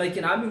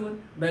በመኪናም ይሁን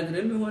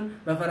በእግርም ይሁን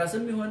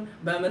በፈረስም ይሁን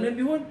በምንም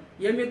ይሁን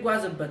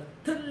የሚጓዝበት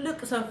ትልቅ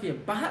ሰፊ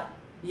ባህር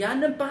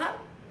ያንን ባህር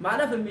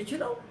ማለፍ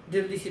የሚችለው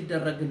ድልድይ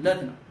ሲደረግለት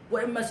ነው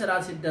ወይም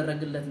መሰላል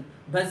ሲደረግለት ነው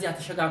በዚያ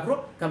ተሸጋግሮ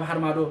ከባህር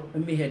ማዶ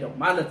የሚሄደው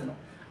ማለት ነው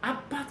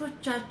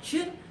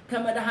አባቶቻችን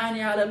ከመድኃኔ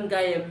ዓለም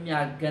ጋር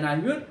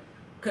የሚያገናኙን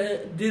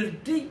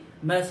ከድልድይ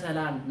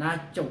መሰላል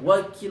ናቸው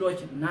ወኪሎች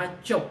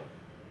ናቸው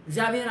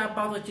እግዚአብሔር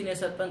አባቶችን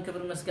የሰጠን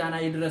ክብር ምስጋና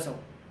ይድረሰው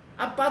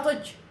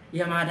አባቶች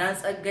የማዳን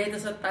ጸጋ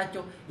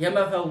የተሰጣቸው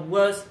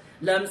የመፈወስ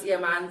ለምጽ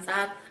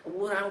የማንጻት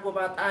ውራን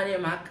ጎባጣን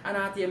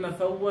የማቃናት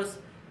የመፈወስ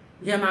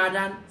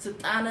የማዳን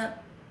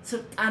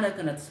ስልጣነ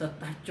ክህነት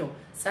ሰጣቸው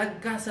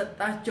ጸጋ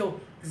ሰጣቸው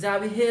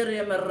እግዚአብሔር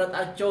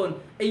የመረጣቸውን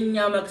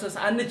እኛ መክሰስ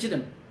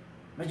አንችልም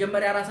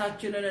መጀመሪያ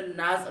ራሳችንን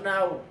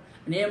እናጽናው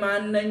እኔ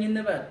ማን ነኝ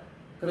እንበል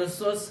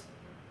ክርስቶስ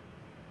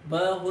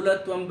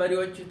በሁለት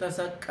ወንበዴዎች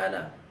ተሰቀለ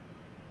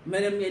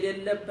ምንም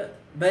የሌለበት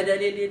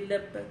በደል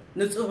የሌለበት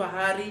ንጹህ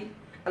ባህሪ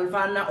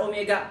አልፋና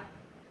ኦሜጋ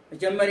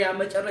መጀመሪያ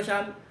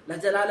መጨረሻም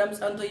ለዘላለም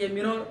ጸንቶ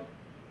የሚኖር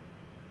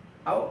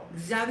አው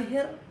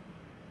እግዚአብሔር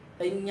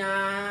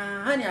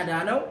እኛን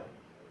ያዳነው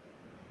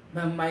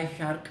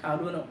በማይሻር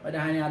ቃሉ ነው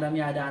መድኃኔ ዓለም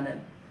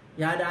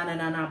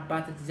ያዳነናን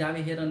አባት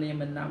እግዚአብሔርን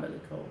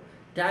የምናመልከው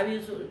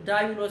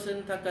ዳቢሎስን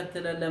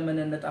ተከትለን ለምን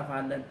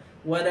እንጠፋለን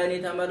ወደኔ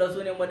ተመለሱ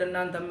እኔም ወደ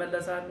እናንተ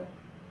ተመለሳለሁ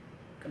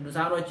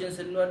ቅዱሳኖችን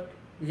ስንወድ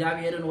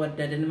እግዚአብሔርን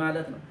ወደድን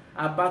ማለት ነው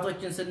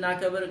አባቶችን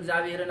ስናከብር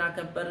እግዚአብሔርን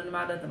አከበርን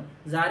ማለት ነው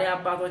ዛሬ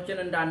አባቶችን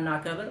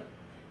እንዳናከብር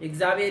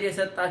እግዚአብሔር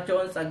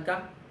የሰጣቸውን ጸጋ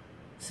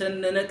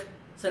ስንንቅ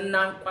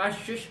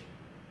ስናንቋሽሽ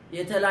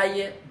የተለያየ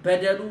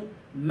በደሉ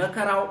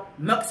መከራው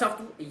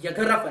መቅሰፍቱ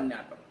እየገረፈን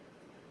ያለው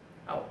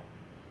አው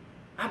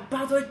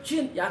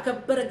አባቶችን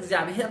ያከበረ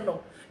እግዚአብሔር ነው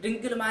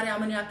ድንግል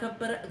ማርያምን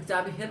ያከበረ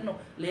እግዚአብሔር ነው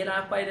ሌላ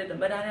አባ አይደለም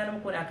መድኃኒዓለም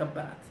እኮ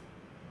ያከበራት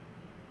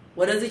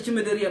ወደዚች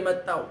ምድር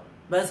የመጣው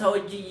በሰው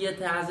እጅ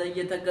እየተያዘ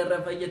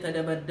እየተገረፈ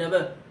እየተደበደበ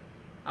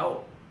አው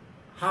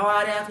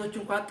ሐዋርያቶች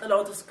እንኳን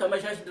ጥለውት እስከ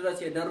መሸሽ ድረስ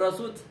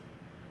የደረሱት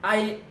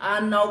አይ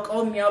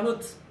አናውቀውም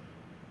ያሉት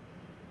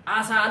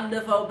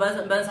አሳልፈው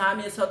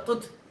በሳሜ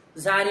ሰጡት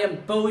ዛሬም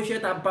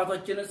በውሸት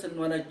አባቶችን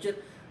ስንወነጅል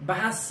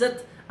በሐሰት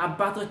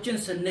አባቶችን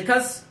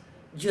ስንከስ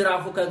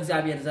ጅራፉ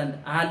ከእግዚአብሔር ዘንድ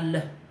አለ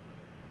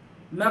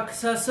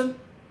መክሰስም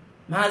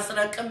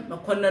ማጽረቅም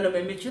መኮንንም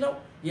የሚችለው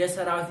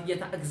የሰራዊት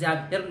ጌታ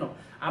እግዚአብሔር ነው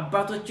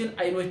አባቶችን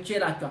አይኖቼ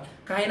ላቸዋል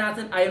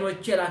ካህናትን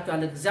አይኖቼ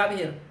ላቸዋል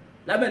እግዚአብሔር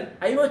ለምን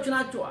አይኖች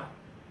ናቸው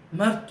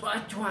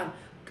መርጧቸዋል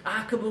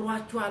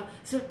አክብሯቸዋል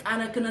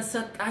ስልጣነ ክህነት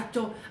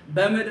ሰጣቸው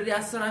በምድር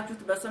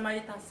ያሰራችሁት በሰማይ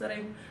ታሰረ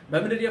ይሁን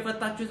በምድር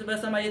የፈታችሁት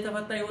በሰማይ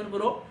የተፈታ ይሁን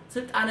ብሎ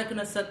ስልጣነ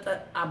ክህነት ሰጠ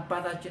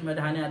አባታችን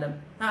መድኃኔ ዓለም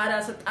ታዲያ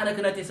ስልጣነ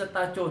ክህነት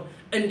የሰጣቸው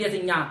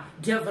እንዴትኛ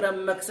ደፍረን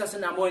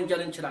መክሰስና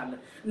መወንጀል እንችላለን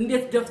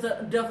እንዴት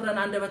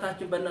ደፍረን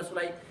አንደበታችን በእነሱ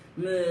ላይ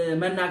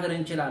መናገር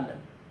እንችላለን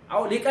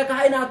አው ሊቀ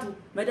ካህናቱ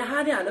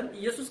መድኃኔ ዓለም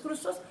ኢየሱስ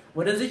ክርስቶስ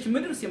ወደዚች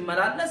ምድር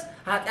ሲመላለስ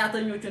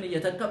ኃጢያተኞችን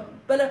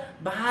እየተቀበለ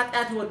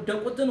በኃጢያት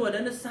ወደቁትን ወደ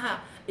ንስሐ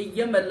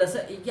እየመለሰ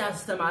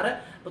እያስተማረ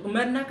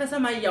መና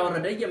ከሰማይ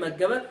ያወረደ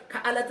እየመገበ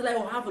ከአለት ላይ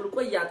ውሃ ፍልቆ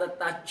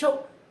ያጠጣቸው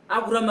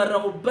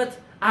አጉረመረሙበት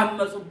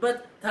አመጹበት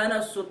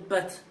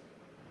ተነሱበት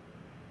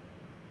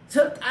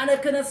ስልጣነ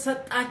ክህነት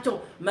ሰጣቸው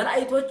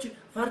መላእክቶች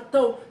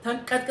ፈርተው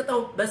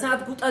ተንቀጥቅጠው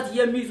በሳት ጉጠት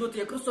የሚይዙት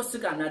የክርስቶስ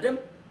ሥጋና ደም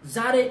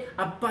ዛሬ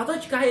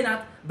አባቶች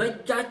ካህናት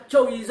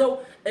በእጃቸው ይዘው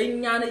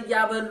እኛን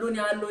ያበሉን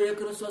ያለው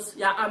የክርስቶስ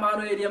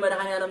ያአማኑኤል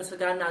የመድኃኔ ዓለም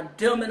ሥጋና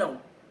ደም ነው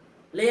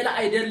ሌላ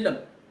አይደለም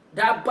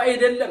ዳባ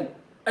አይደለም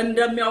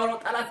እንደሚያወራው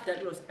ጠላት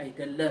ዲያብሎስ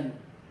አይደለም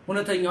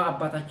እውነተኛው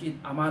አባታችን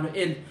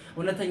አማኑኤል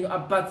እውነተኛው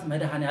አባት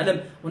መድኃኔ ዓለም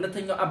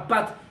እውነተኛው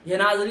አባት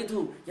የናዝሬቱ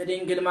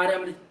የድንግል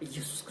ማርያም ልጅ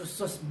ኢየሱስ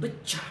ክርስቶስ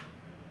ብቻ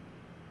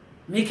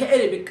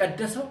ሚካኤል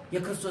ቢቀደሰው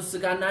የክርስቶስ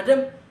ሥጋና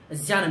ደም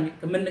እዚያ ነው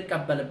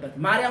የምንቀበልበት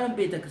ማርያምን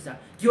ቤተክርስቲያን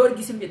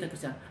ጊዮርጊስን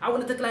ቤተክርስቲያን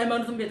አቡነ ተክለ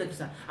ሃይማኖትን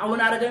ቤተክርስቲያን አቡነ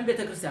አረጋዊን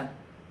ቤተክርስቲያን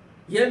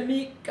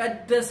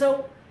የሚቀደሰው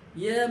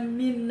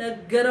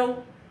የሚነገረው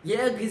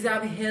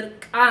የእግዚአብሔር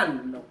ቃል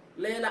ነው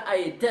ሌላ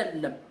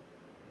አይደለም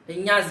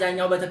እኛ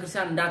እዚያኛው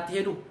ቤተክርስቲያን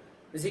እንዳትሄዱ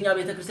እዚህኛው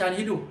ቤተክርስቲያን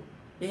ሂዱ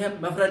ይሄም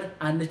መፍረድ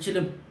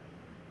አንችልም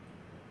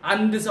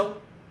አንድ ሰው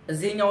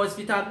እዚህኛው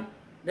ሆስፒታል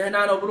ደህና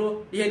ነው ብሎ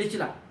ይሄድ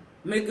ይችላል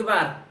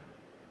ምግባር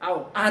አው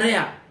አሪያ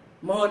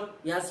መሆን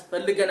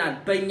ያስፈልገናል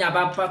በእኛ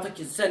በአባቶች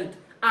ዘንድ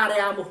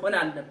አሪያ መሆን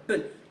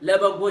አለብን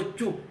ለበጎቹ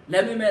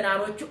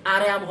ለምእመናኖቹ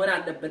አሪያ መሆን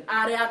አለብን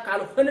አሪያ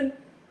ካልሆንን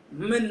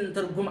ምን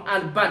ትርጉም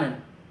አልባነን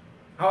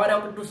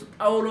ሐዋርያው ቅዱስ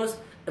ጳውሎስ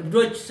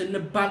እብዶች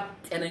ስንባል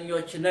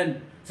ጤነኞች ነን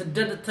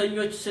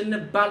ስደተኞች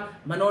ስንባል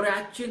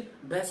መኖሪያችን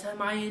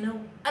በሰማይ ነው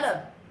አለ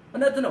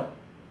እውነት ነው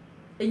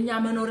እኛ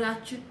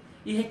መኖሪያችን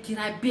ይሄ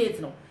ኪራይ ቤት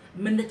ነው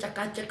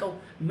ምንጨቃጨቀው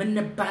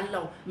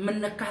ምንባላው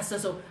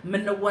ምንካሰሰው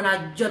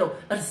ምንወናጀለው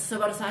እርስ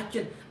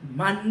በርሳችን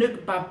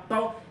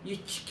ማንግባባው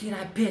ይቺ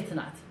ኪራይ ቤት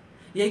ናት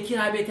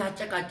የኪራይ ቤት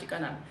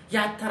ያጨቃጭቀናል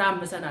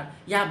ያተራምሰናል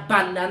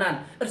ያባላናል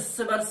እርስ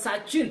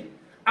በርሳችን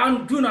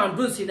አንዱን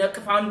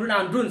ሲነቅፍ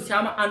አንዱን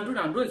ሲያማ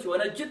አንዱን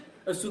ሲወነጅል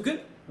እሱ ግን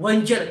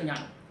ወንጀለኛ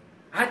ነው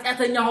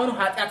ኃጢአተኛ ሆኖ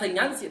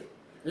ኃጢአተኛን ሲል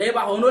ሌባ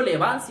ሆኖ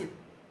ሌባን ሲል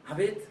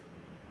አቤት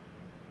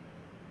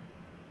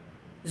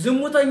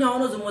ዝሙተኛ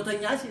ሆኖ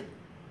ዝሙተኛ ሲል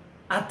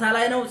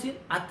አታላይ ነው ሲል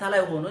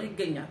አታላይ ሆኖ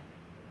ይገኛል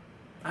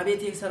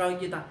አቤት የሰራው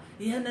ጌታ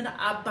ይሄንን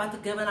አባት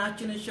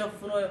ገበናችንን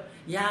ሸፍኖ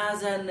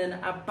ያዘንን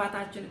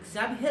አባታችን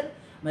እግዚአብሔር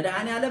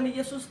መድኃኔ ዓለም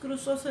ኢየሱስ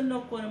ክርስቶስን ነው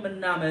እኮ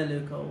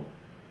የምናመልከው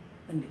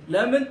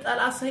ለምን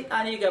ጠላት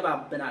ሰይጣን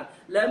ይገባብናል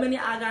ለምን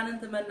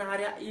ያጋንንት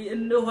መናኸሪያ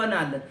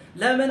እንሆናለን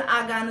ለምን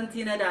አጋንንት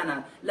ይነዳናል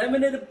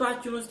ለምን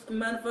ልባችን ውስጥ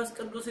መንፈስ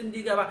ቅዱስ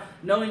እንዲገባ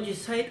ነው እንጂ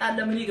ሰይጣን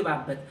ለምን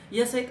ይገባበት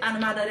የሰይጣን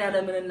ማደሪያ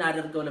ለምን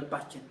እናደርገው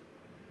ልባችን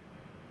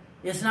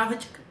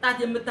የስናፍጭ ቅጣት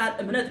የምታል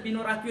እምነት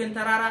ቢኖራችሁ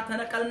የንተራራ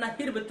ተነቀልና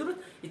ሂድ ብትሉት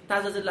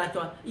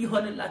ይታዘዝላችኋል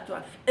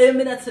ይሆንላችኋል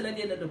እምነት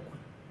ስለሌለን እኮ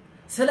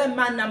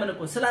ስለማናምን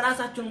እኮ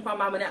ስለራሳችን እንኳን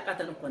ማመን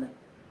ያቃተን እኮ ነው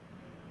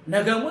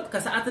ነገሞት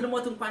ከሰዓት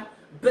ልሞት እንኳን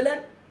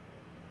ብለን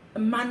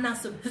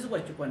ማናስብ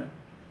ህዝቦች እኮ ነው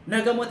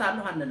ነገሞት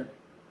አለው አንልም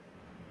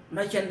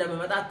መቼ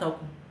እንደመመጣ ታውቁ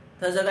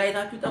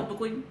ተዘጋይታችሁ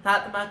ጠብቁኝ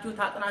ታጥባችሁ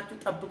ታጥናችሁ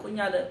ጠብቁኝ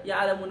አለ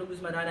የዓለሙ ንጉስ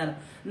መድኃኒዓለም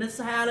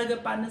ንስሐ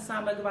ያለገባ ንስሐ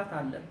መግባት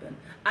አለብን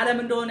ዓለም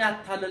እንደሆነ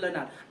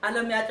ያታልለናል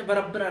ዓለም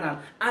ያጭበረብረናል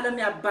ዓለም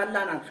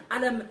ያባላናል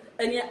ዓለም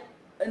እኔ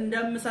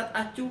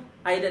እንደምሰጣችሁ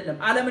አይደለም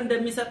ዓለም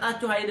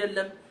እንደሚሰጣችሁ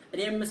አይደለም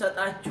እኔ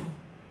የምሰጣችሁ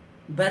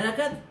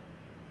በረከት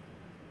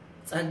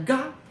ጸጋ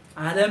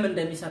ዓለም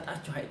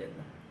እንደሚሰጣችሁ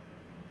አይደለም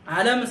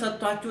ዓለም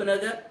ሰጥቷችሁ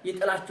ነገር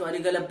ይጥላችኋል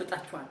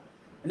ይገለብጣችኋል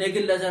እኔ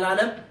ግን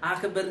ለዘላለም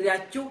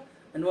አክብሬያችሁ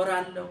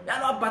እንወራለሁ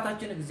ያለው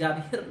አባታችን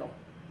እግዚአብሔር ነው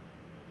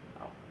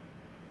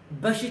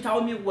በሽታው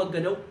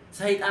የሚወገደው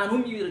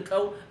ሰይጣኑም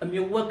ይርቀው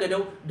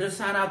የሚወገደው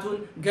ድርሳናቱን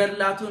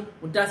ገድላቱን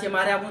ውዳሴ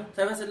ማርያምን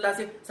ሰይፈ ሥላሴ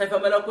ሰይፈ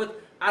መለኮት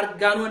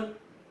አርጋኖን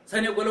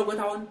ሰኔ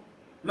ጎልጎታውን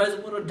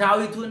መዝሙር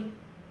ዳዊቱን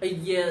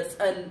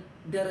እየጸል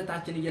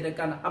ደረታችን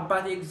እየደቃና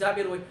አባቴ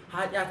እግዚአብሔር ወይ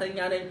ኃጢአተኛ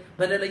ነኝ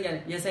በደለኛ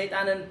ነኝ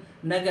የሰይጣንን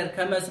ነገር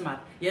ከመስማት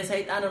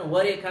የሰይጣንን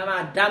ወሬ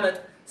ከማዳመጥ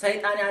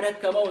ሰይጣን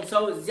ያደከመው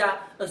ሰው እዚያ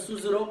እሱ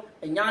ዝሮ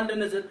እኛ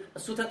እንድንዝር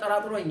እሱ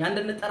ተጠራጥሮ እኛ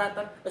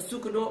እንድንጠራጠር እሱ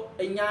ክዶ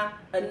እኛ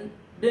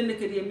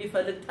እንድንክድ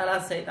የሚፈልግ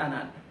ጠላት ሰይጣን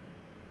አለ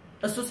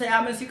እሱ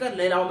ሳያምን ሲቀር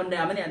ሌላው ምን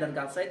ያምን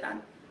ያደርጋል ሰይጣን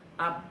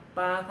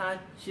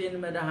አባታችን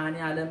መድኃኔ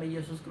ዓለም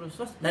ኢየሱስ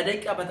ክርስቶስ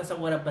ለደቂቃ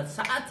በተሰወረበት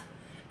ሰዓት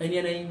እኔ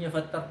ነኝ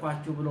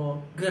የፈጠርኳችሁ ብሎ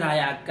ግራ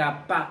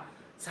ያጋባ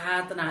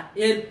ሰዓትና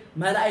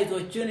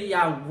መላእክቶችን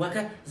ያወከ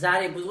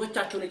ዛሬ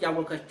ብዙዎቻችሁን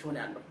ያወከችሁ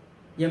ነው ያለው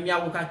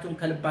የሚያወካችሁን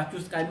ከልባችሁ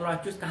ውስጥ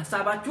ካይምሯችሁ ውስጥ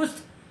ከሐሳባችሁ ውስጥ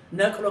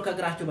ነቅሎ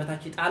ከግራችሁ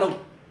በታች ይጣለው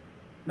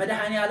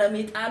መድኃኔ ዓለም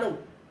ይጣለው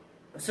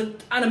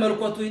ስልጣን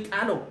መልኮቱ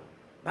ይጣለው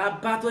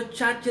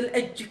በአባቶቻችን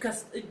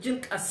እጅን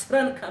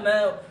ቀስረን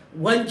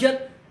ከመወንጀል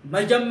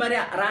መጀመሪያ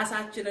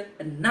ራሳችንን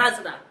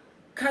እናጽዳ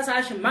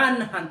ከሳሽ ማን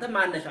አንተ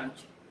ማነሽ አንቺ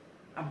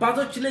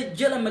አባቶች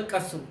ለጀለ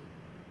መቀስሩ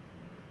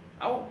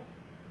አው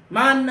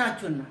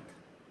ማናችሁ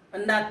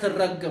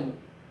እናትረገሙ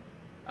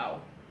አው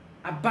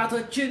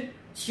አባቶችን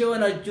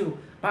ሲወነጅሩ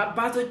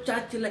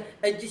በአባቶቻችን ላይ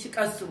እጅ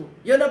ሲቀስሩ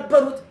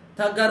የነበሩት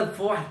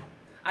ተገርፈዋል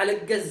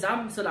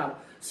አልገዛም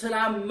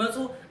ስላመጹ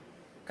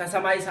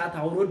ከሰማይ ሰዓት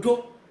አውርዶ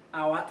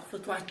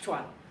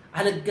አዋጥፍቷቸዋል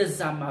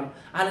አልገዛም አሉ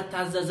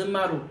አልታዘዝም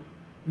አሉ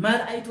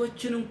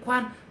መላእክቶችን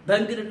እንኳን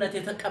በእንግድነት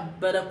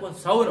የተቀበለኮ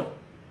ሰው ነው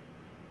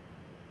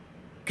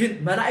ግን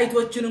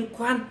መላእክቶችን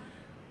እንኳን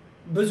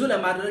ብዙ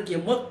ለማድረግ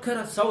የሞከረ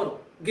ሰው ነው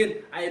ግን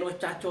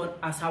አይኖቻቸውን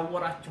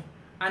አሳወራቸው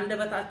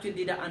አንደበታችን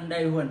ዲዳ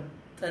እንዳይሆን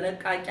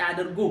ተነቃቂ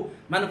አድርጉ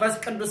መንፈስ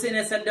ቅዱስን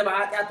የሰደበ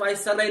ኃጢአቱ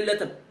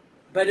አይሰረይለትም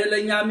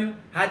በደለኛም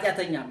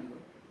ኃጢአተኛም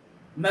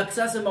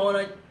መክሰስ መሆነ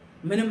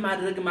ምንም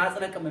ማድረግ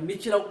ማጽረቅም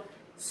የሚችለው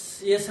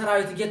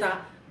የሰራዊት ጌታ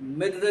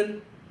ምድርን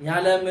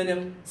ያለ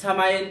ምንም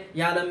ሰማይን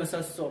ያለ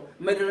ምሰሶ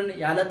ምድርን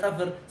ያለ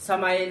ጠፍር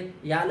ሰማይን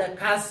ያለ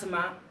ካስማ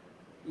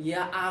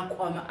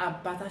ያቆመ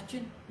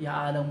አባታችን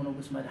የዓለሙ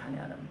ንጉስ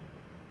መድኃኔዓለም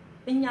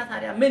እኛ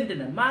ታዲያ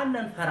ምንድነን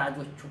ማንነን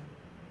ፈራጆቹ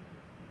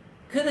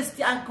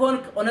ክርስቲያን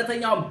ከሆንክ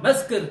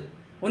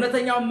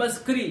እውነተኛው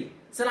መስክሪ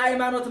ስለ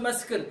ሃይማኖት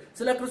መስክር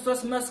ስለ ክርስቶስ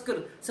መስክር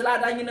ስለ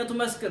አዳኝነቱ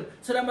መስክር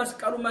ስለ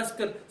መስቀሉ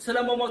መስክር ስለ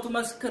መሞቱ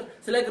መስክር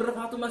ስለ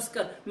ግርፋቱ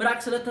መስክር ምራቅ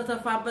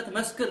ስለተተፋበት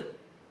መስክር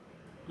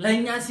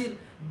ለኛ ሲል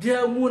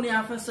ደሙን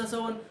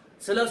ያፈሰሰውን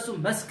ስለሱ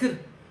መስክር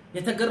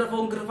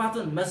የተገረፈውን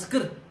ግርፋቱን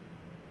መስክር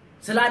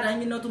ስለ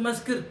አዳኝነቱ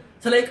መስክር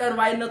ስለ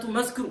ይቅርባይነቱ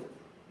መስክሩ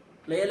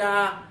ሌላ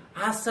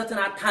ሐሰትን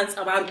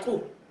አታንጸባርቁ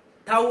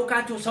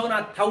ታውቃችሁ ሰውን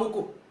አታውቁ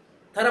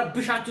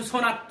ተረብሻችሁ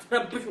ሰውን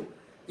አትረብሹ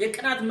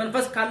የቅናት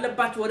መንፈስ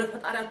ካለባችሁ ወደ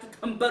ፈጣሪያችሁ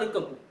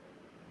ተንበርከኩ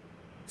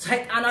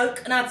ሰይጣናዊ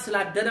ቅናት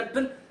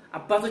ስላደረብን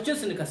አባቶችን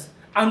ስንከስ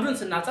አንዱን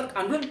ስናጸድቅ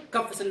አንዱን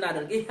ከፍ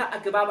ስናደርግ ይሄ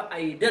አግባብ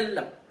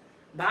አይደለም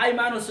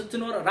በሃይማኖት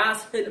ስትኖር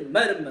ራስህን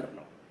መርምር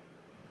ነው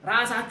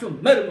ራሳችሁ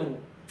መርምሩ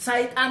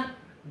ሰይጣን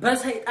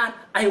በሰይጣን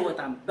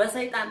አይወጣም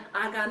በሰይጣን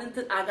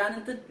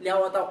አጋንንትን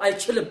ሊያወጣው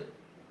አይችልም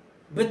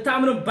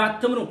ብታምኑ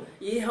ባትምኑ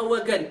ይሄ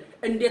ወገን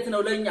እንዴት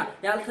ነው ለኛ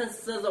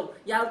ያልተሰዘው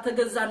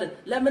ያልተገዛልን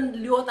ለምን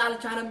ሊወጣ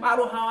አልቻለም አሉ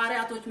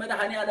ሐዋርያቶች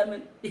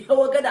መድኃኔዓለምን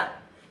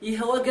ይሄ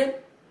ወገን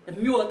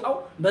የሚወጣው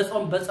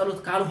በጾም በጸሎት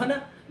ካልሆነ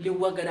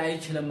ሊወገድ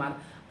አይችልም ማለት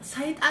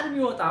ሰይጣን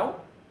የሚወጣው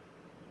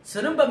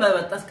ስርን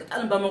በመበጠስ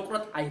ቅጠልን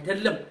በመቁረጥ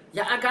አይደለም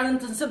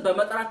ያአጋንንትን ስም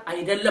በመጥራት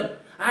አይደለም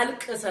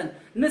አልቀሰን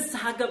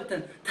ንስሐ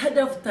ገብተን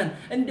ተደፍተን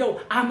እንደው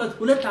አመት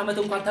 2 አመት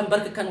እንኳን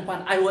ተንበርክከን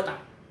እንኳን አይወጣ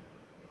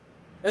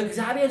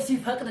እግዚአብሔር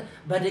ሲፈቅድ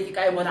በደቂቃ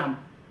ይሞላም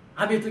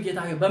አቤቱ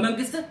ጌታዬ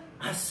በመንግስት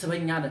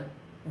አስበኛለ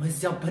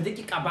ወዚያው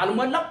በደቂቃ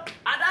ባልሞላው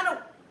አዳነው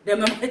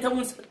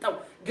ደመማይተውን ሰጠው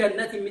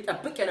ገነት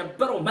የሚጠብቅ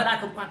የነበረው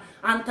መልአክ እንኳን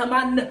አንተ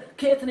ማን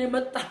ከየት ነው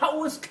የመጣው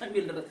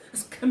እስከሚል ድረስ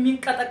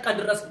እስከሚንቀጠቀጥ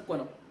ድረስ እኮ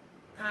ነው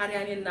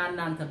ታሪያኔና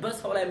እናንተ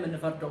በሰው ላይ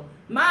የምንፈርደው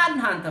ማን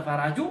አንተ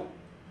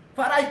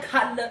ፈራጅ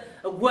ካለ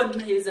ወን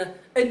ይዘ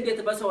እንዴት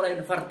በሰው ላይ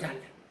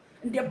እንፈርዳለን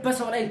እንዴት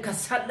በሰው ላይ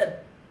እንከሳለን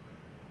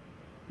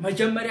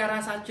መጀመሪያ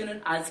ራሳችንን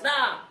አጽዳ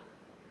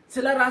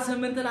ስለ ራስህ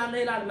ምን ትላለህ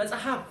ይላል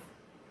መጽሐፍ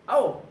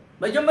አዎ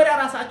መጀመሪያ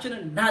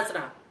ራሳችንን ናጽዳ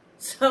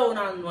ሰውን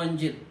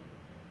አንወንጅል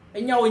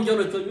እኛ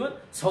ወንጀሎች ሆነን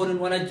ሰውን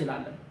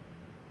እንወነጅላለን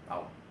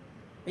አዎ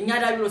እኛ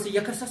ዳቢሎስ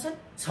እየከሰሰን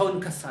ሰውን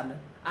ከሳለን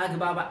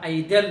አግባባ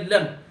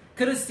አይደለም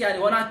ክርስቲያን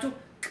ሆናችሁ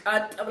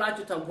ቀጥ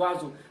ብላችሁ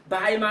ተጓዙ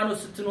በሃይማኖት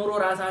ስትኖሩ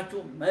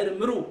ራሳችሁ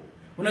መርምሩ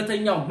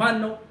እውነተኛው ማን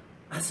ነው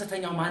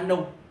ሐሰተኛው ማን ነው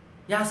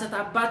ያሰት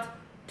አባት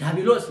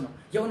ዳቢሎስ ነው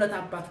የእውነት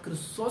አባት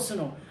ክርስቶስ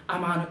ነው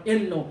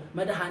አማኑኤል ነው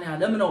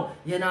መድኃኔዓለም ነው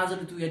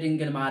የናዝሬቱ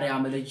የድንግል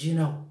ማርያም ልጅ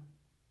ነው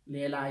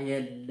ሌላ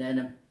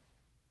የለንም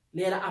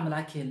ሌላ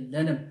አምላክ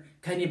የለንም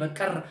ከኔ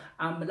በቀር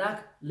አምላክ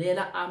ሌላ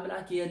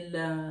አምላክ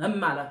የለም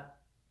ማለት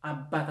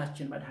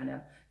አባታችን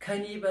መድኃኔዓለም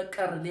ከኔ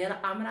በቀር ሌላ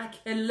አምላክ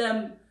የለም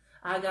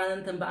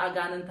አጋንንትን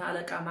በአጋንንት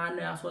አለቃ ማን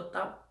ነው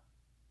ያስወጣው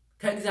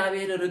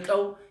ከእግዚአብሔር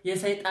ርቀው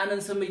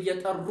የሰይጣንን ስም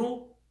እየጠሩ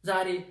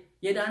ዛሬ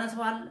የዳነ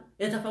ሰው አለ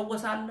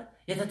የተፈወሰ አለ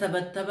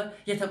የተተበተበ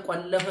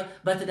የተቆለፈ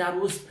በትዳር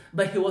ውስጥ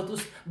በህይወት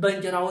ውስጥ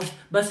በእንጀራ ውስጥ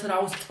በስራ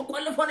ውስጥ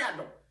ተቆልፎ ነው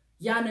ያለው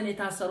ያንን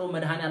የታሰረው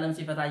መድኃኔዓለም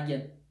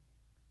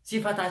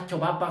ሲፈታቸው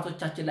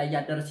በአባቶቻችን ላይ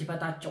ያደረ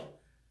ሲፈታቸው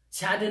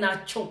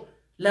ሲያድናቸው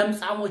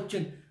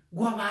ለምጻሞችን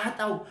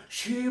ጎባጣው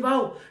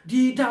ሽባው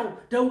ዲዳው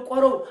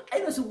ደንቆረው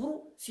አይነ ስውሩ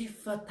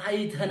ሲፈታ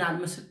ይተናል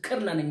ምስክር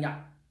ነንኛ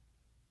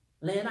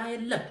ሌላ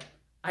የለም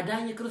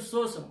አዳኝ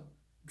ክርስቶስ ነው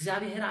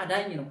እግዚአብሔር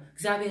አዳኝ ነው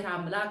እግዚአብሔር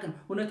አምላክ ነው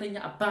እውነተኛ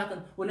አባት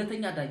ነው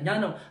እውነተኛ ዳኛ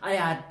ነው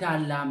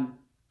አያዳላም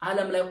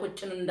ዓለም ላይ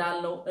ቁጭን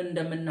እንዳለው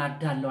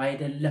እንደምናዳለው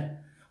አይደለም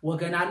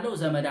ወገን አለው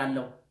ዘመድ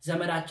አለው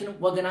ዘመዳችንም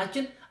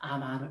ወገናችን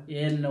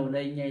አማኑኤል ነው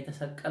ለኛ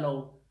የተሰቀለው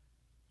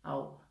አው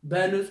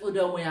በንጹህ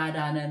ደሙ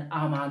ያዳነን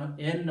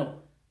አማኑኤል ነው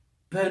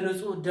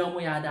በንጹህ ደሙ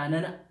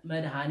ያዳነን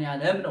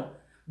መድኃኔዓለም ነው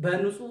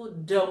በንጹህ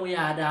ደሙ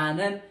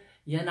ያዳነን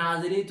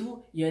የናዝሬቱ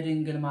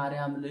የድንግል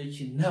ማርያም ልጅ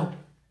ነው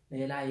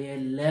ሌላ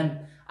የለም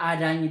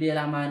አዳኝ ሌላ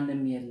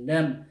ማንንም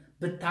የለም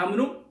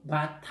ብታምኑ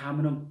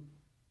ባታምኑም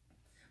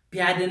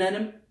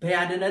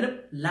ቢያድነንም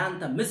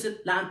ላንተ ምስል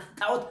ላንተ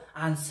ጣዖት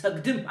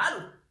አንሰግድም አሉ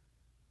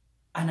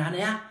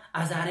አናንያ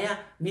አዛሪያ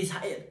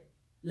ሚሳኤል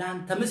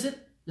ላንተ ምስል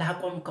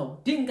ላቆምከው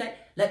ድንጋይ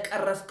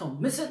ለቀረስከው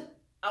ምስል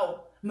አው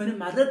ምንም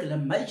ማድረግ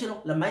ለማይችለው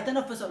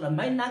ለማይተነፈሰው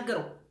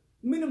ለማይናገረው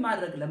ምንም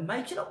ማድረግ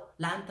ለማይችለው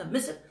ላንተ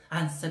ምስል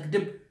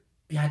አንሰግድም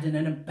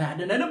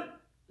ቢያድነንም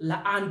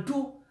ለአንዱ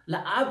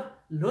ለአብ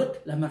ሎት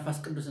ለመንፈስ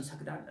ቅዱስ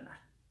እንሰግዳለናል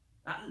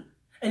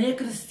እኔ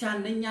ክርስቲያን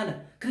ነኝ አለ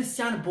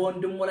ክርስቲያን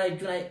በወንድሙ ላይ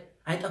እጁን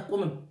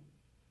አይጠቁምም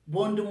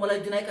በወንድሙ ላይ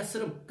እጁን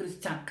አይቀስርም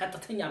ክርስቲያን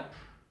ቀጥተኛ ነው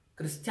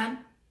ክርስቲያን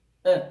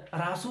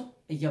ራሱ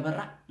እየበራ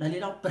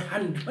ለሌላው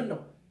ብርሃን እንዲሆን ነው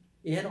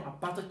ይሄ ነው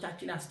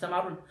አባቶቻችን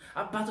ያስተማሩን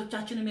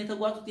አባቶቻችንም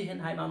የተጓዙት ይሄን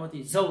ሃይማኖት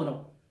ይዘው ነው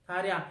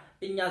ታዲያ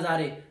እኛ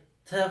ዛሬ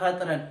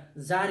ተፈጥረን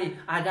ዛሬ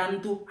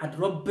አጋንንቱ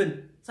አድሮብን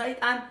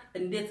ሰይጣን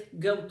እንዴት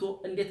ገብቶ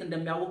እንዴት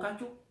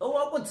እንደሚያወካችሁ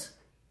እወቁት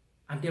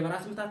አንዴ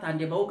በራስ ምታት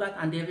አንዴ በውጋት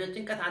አንዴ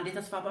በጭንቀት አንዴ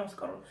ተስፋ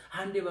በማስቀር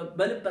አንዴ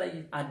በልብ ላይ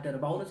አደረ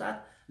ባሁን ሰዓት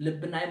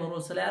ልብና አይምሮ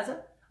ስለያዘ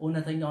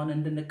እውነተኛውን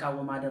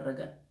እንድንቃወም አደረገ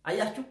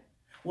አያችሁ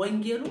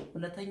ወንጌሉ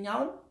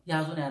እውነተኛውን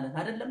ያዙን ያለን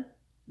አይደለም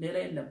ሌላ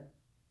የለም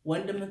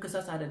ወንድምን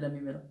ክሰስ አይደለም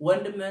የሚለው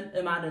ወንድምን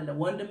አይደለም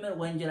ወንድምን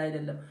ወንጀል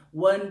አይደለም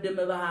ወንድም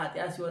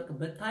በኃጢአት ሲወርቅ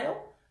በታየው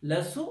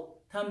ለሱ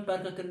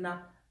ተንበርክክና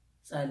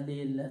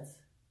ጸልይለት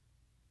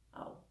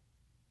አው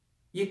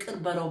ይቅር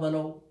በለው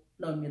ነው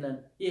የሚለን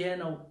ይሄ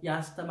ነው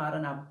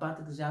ያስተማረን አባት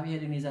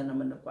እግዚአብሔርን ይዘን ነው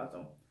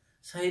የምንጓዘው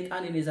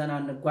ሰይጣንን ይዘን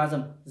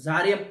አንጓዝም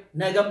ዛሬም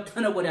ነገም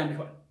ተነጎዳም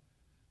ይሆን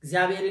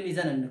እግዚአብሔርን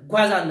ይዘን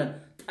እንጓዛለን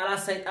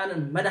ጠላት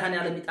ሰይጣንን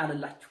መድኃኒዓለም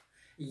ይጣልላችሁ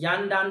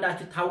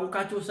ያንዳንዳችሁ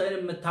ታውካችሁ ሰውን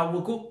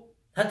የምታውኩ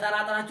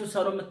ተጠራጥራችሁ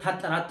ሰውን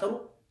የምታጠራጥሩ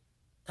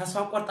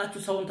ተስፋ ቆርጣችሁ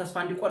ሰውን ተስፋ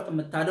እንዲቆርጥ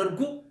የምታደርጉ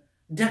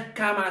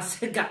ደካማ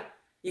ስጋ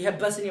ይሄ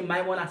በስን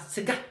የማይሞላ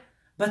ስጋ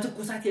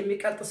በትኩሳት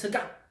የሚቀልጥ ስጋ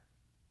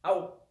አው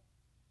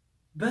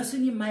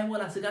በስን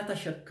የማይሞላ ስጋ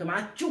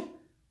ተሸክማችሁ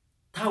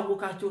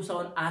ታውካችሁ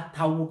ሰውን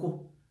አታውኩ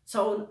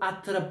ሰውን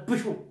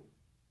አትረብሹ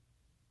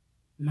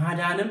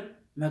ማዳንም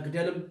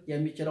መግደልም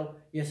የሚችለው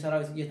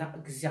የሰራዊት ጌታ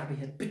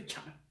እግዚአብሔር ብቻ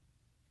ነው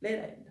ሌላ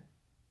የለም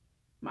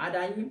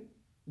ማዳኝም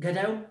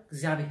ገዳዩም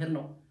እግዚአብሔር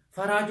ነው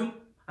ፈራጁም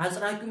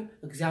አጽራቂም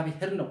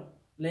እግዚአብሔር ነው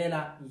ሌላ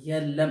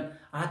የለም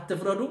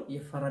አትፍረዱ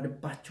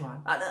ይፈረድባችኋል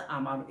አለ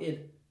አማኑኤል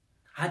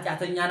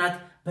ኃጢአተኛ ናት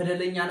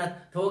በደለኛ ናት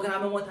ተወግራ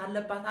መሞት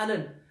አለባት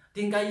አለን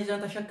ድንጋይ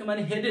ይዘን ተሸክመን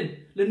ሄድን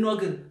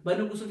ልንወግር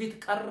በንጉሱ ፊት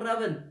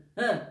ቀረብን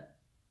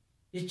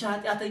ይህች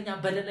ኃጢአተኛ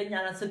በደለኛ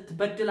ናት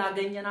ስትበድል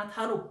አገኘናት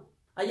አሉ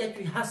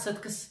አያችሁ የሐሰት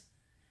ክስ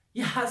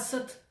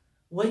የሐሰት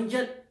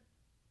ወንጀል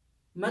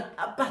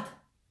መጣባት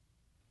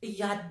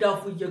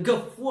እያዳፉ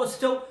እየገፉ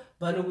ወስደው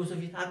በንጉሱ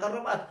ፊት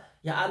አቀረባት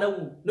የዓለሙ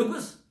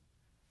ንጉስ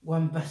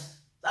ወንበስ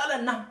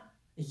ጣለና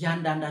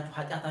እያንዳንዳችሁ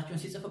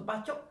ኃጢአታችሁን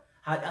ሲጽፍባቸው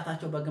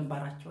ኃጢአታቸው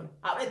በግንባራቸው ነው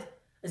አቤት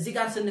እዚህ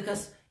ጋር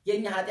ስንከስ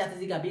የኛ ኃጢአት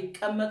እዚህ ጋር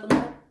ቢቀመጥ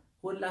ነው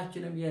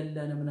ሁላችንም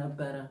የለንም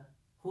ነበር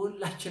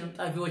ሁላችንም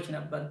ጣቢዎች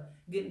ነበር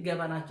ግን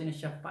ገበናችን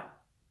ይሸፋል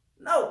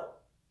ነው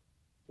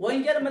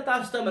ወንጌል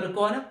መታስተምር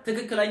ከሆነ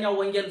ትክክለኛው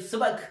ወንጌል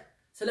ስበክ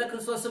ስለ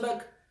ክርስቶስ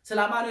ስበክ ስለ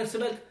አማኑኤል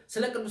ስበክ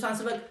ስለ ቅዱሳን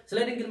ስበክ ስለ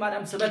ድንግል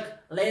ማርያም ስበክ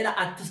ሌላ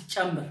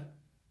አትጨምር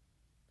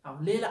አው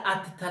ሌላ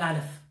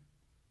አትተላለፍ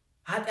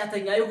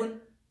ኃጢአተኛ ይሁን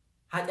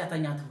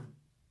ኃጢአተኛ ትሁን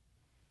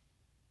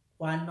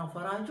ዋናው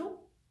ፈራጁ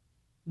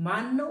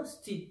ማን ነው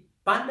እስቲ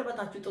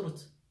ባንደበታችሁ ጥሩት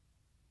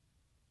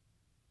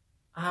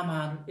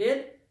አማኑኤል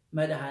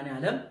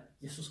መድኃኒዓለም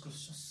ኢየሱስ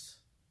ክርስቶስ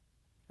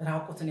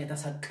ራቁትን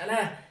የተሰቀለ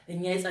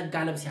እኛ የጸጋ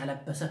ልብስ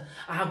ያለበሰ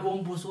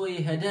አጎንብሶ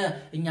የሄደ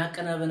እኛ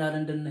ቀነብናል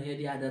እንድንሄድ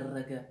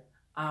ያደረገ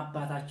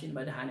አባታችን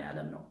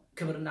መድኃኒዓለም ነው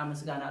ክብርና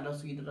ምስጋና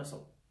ለሱ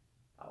ይድረሰው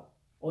አው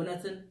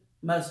ኦነትን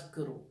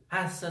መስክሩ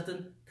ሐሰትን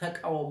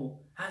ተቃወሙ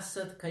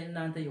ሐሰት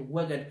ከእናንተ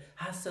ይወገድ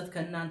ሐሰት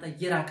ከእናንተ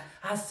ይራቅ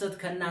ሐሰት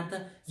ከእናንተ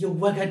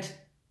ይወገድ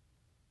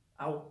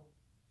አው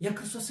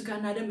የክርስቶስ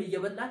ሥጋና ደም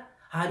እየበላን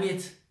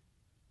ሐሜት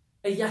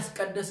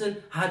እያስቀደስን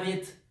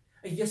ሐሜት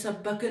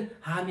እየሰበክን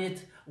ሐሜት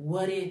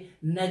ወሬ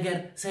ነገር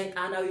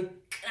ሰይጣናዊ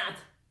ቅናት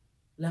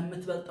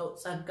ለምትበልጠው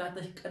ጸጋ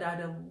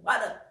ተሽቀዳደሙ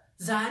አለ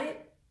ዛሬ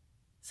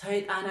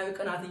ሰይጣናዊ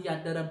ቅናት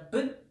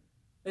እያደረብን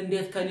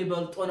እንዴት ከኒ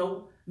በልጦ ነው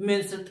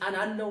ምን ስልጣን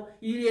አለው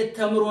ይሄ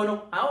ተምሮ ነው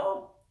አዎ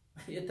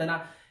የተና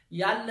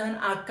ያለህን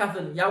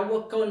አካፍል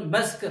ያወከውን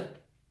መስክር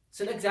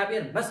ስለ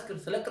እግዚአብሔር መስክር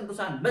ስለ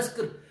ቅዱሳን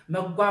መስክር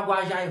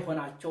መጓጓዣ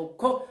ይሆናቸው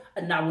እኮ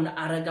እና አቡነ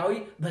አረጋዊ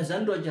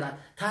በዘንዶ ጅራት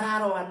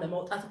ተራራዋን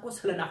ለመውጣት እኮ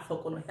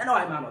ስለናፈቁ ነው የነው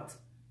ሃይማኖት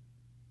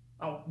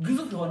አው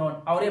ግዙፍ ሆነውን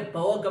አውሬ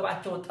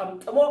በወገባቸው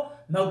ጠምጥሞ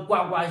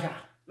መጓጓዣ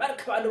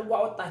መልክ አድርጎ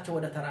አወጣቸው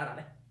ወደ ተራራ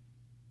ላይ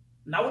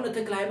ናውን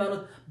ተክለ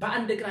ሃይማኖት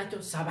በአንድ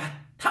እግራቸው 7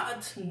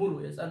 ዓመት ሙሉ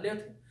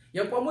የጸለዩት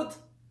የቆሙት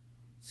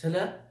ስለ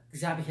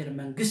እግዚአብሔር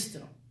መንግስት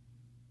ነው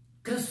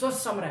ክርስቶስ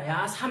ሰምራ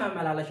ያሳማ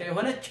መላለሻ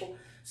የሆነችው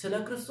ስለ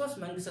ክርስቶስ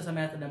መንግስተ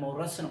ሰማያት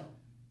ለመውረስ ነው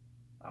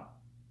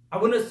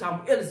አቡነ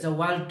ሳሙኤል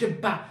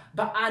ዘዋልድባ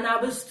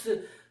በአናብስት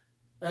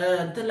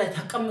እንትን ላይ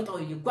ተቀምጠው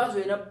ይጓዙ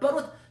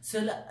የነበሩት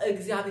ስለ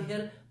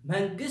እግዚአብሔር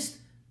መንግስት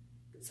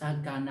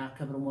ጸጋና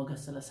ክብር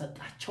ሞገስ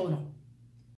ስለሰጣቸው ነው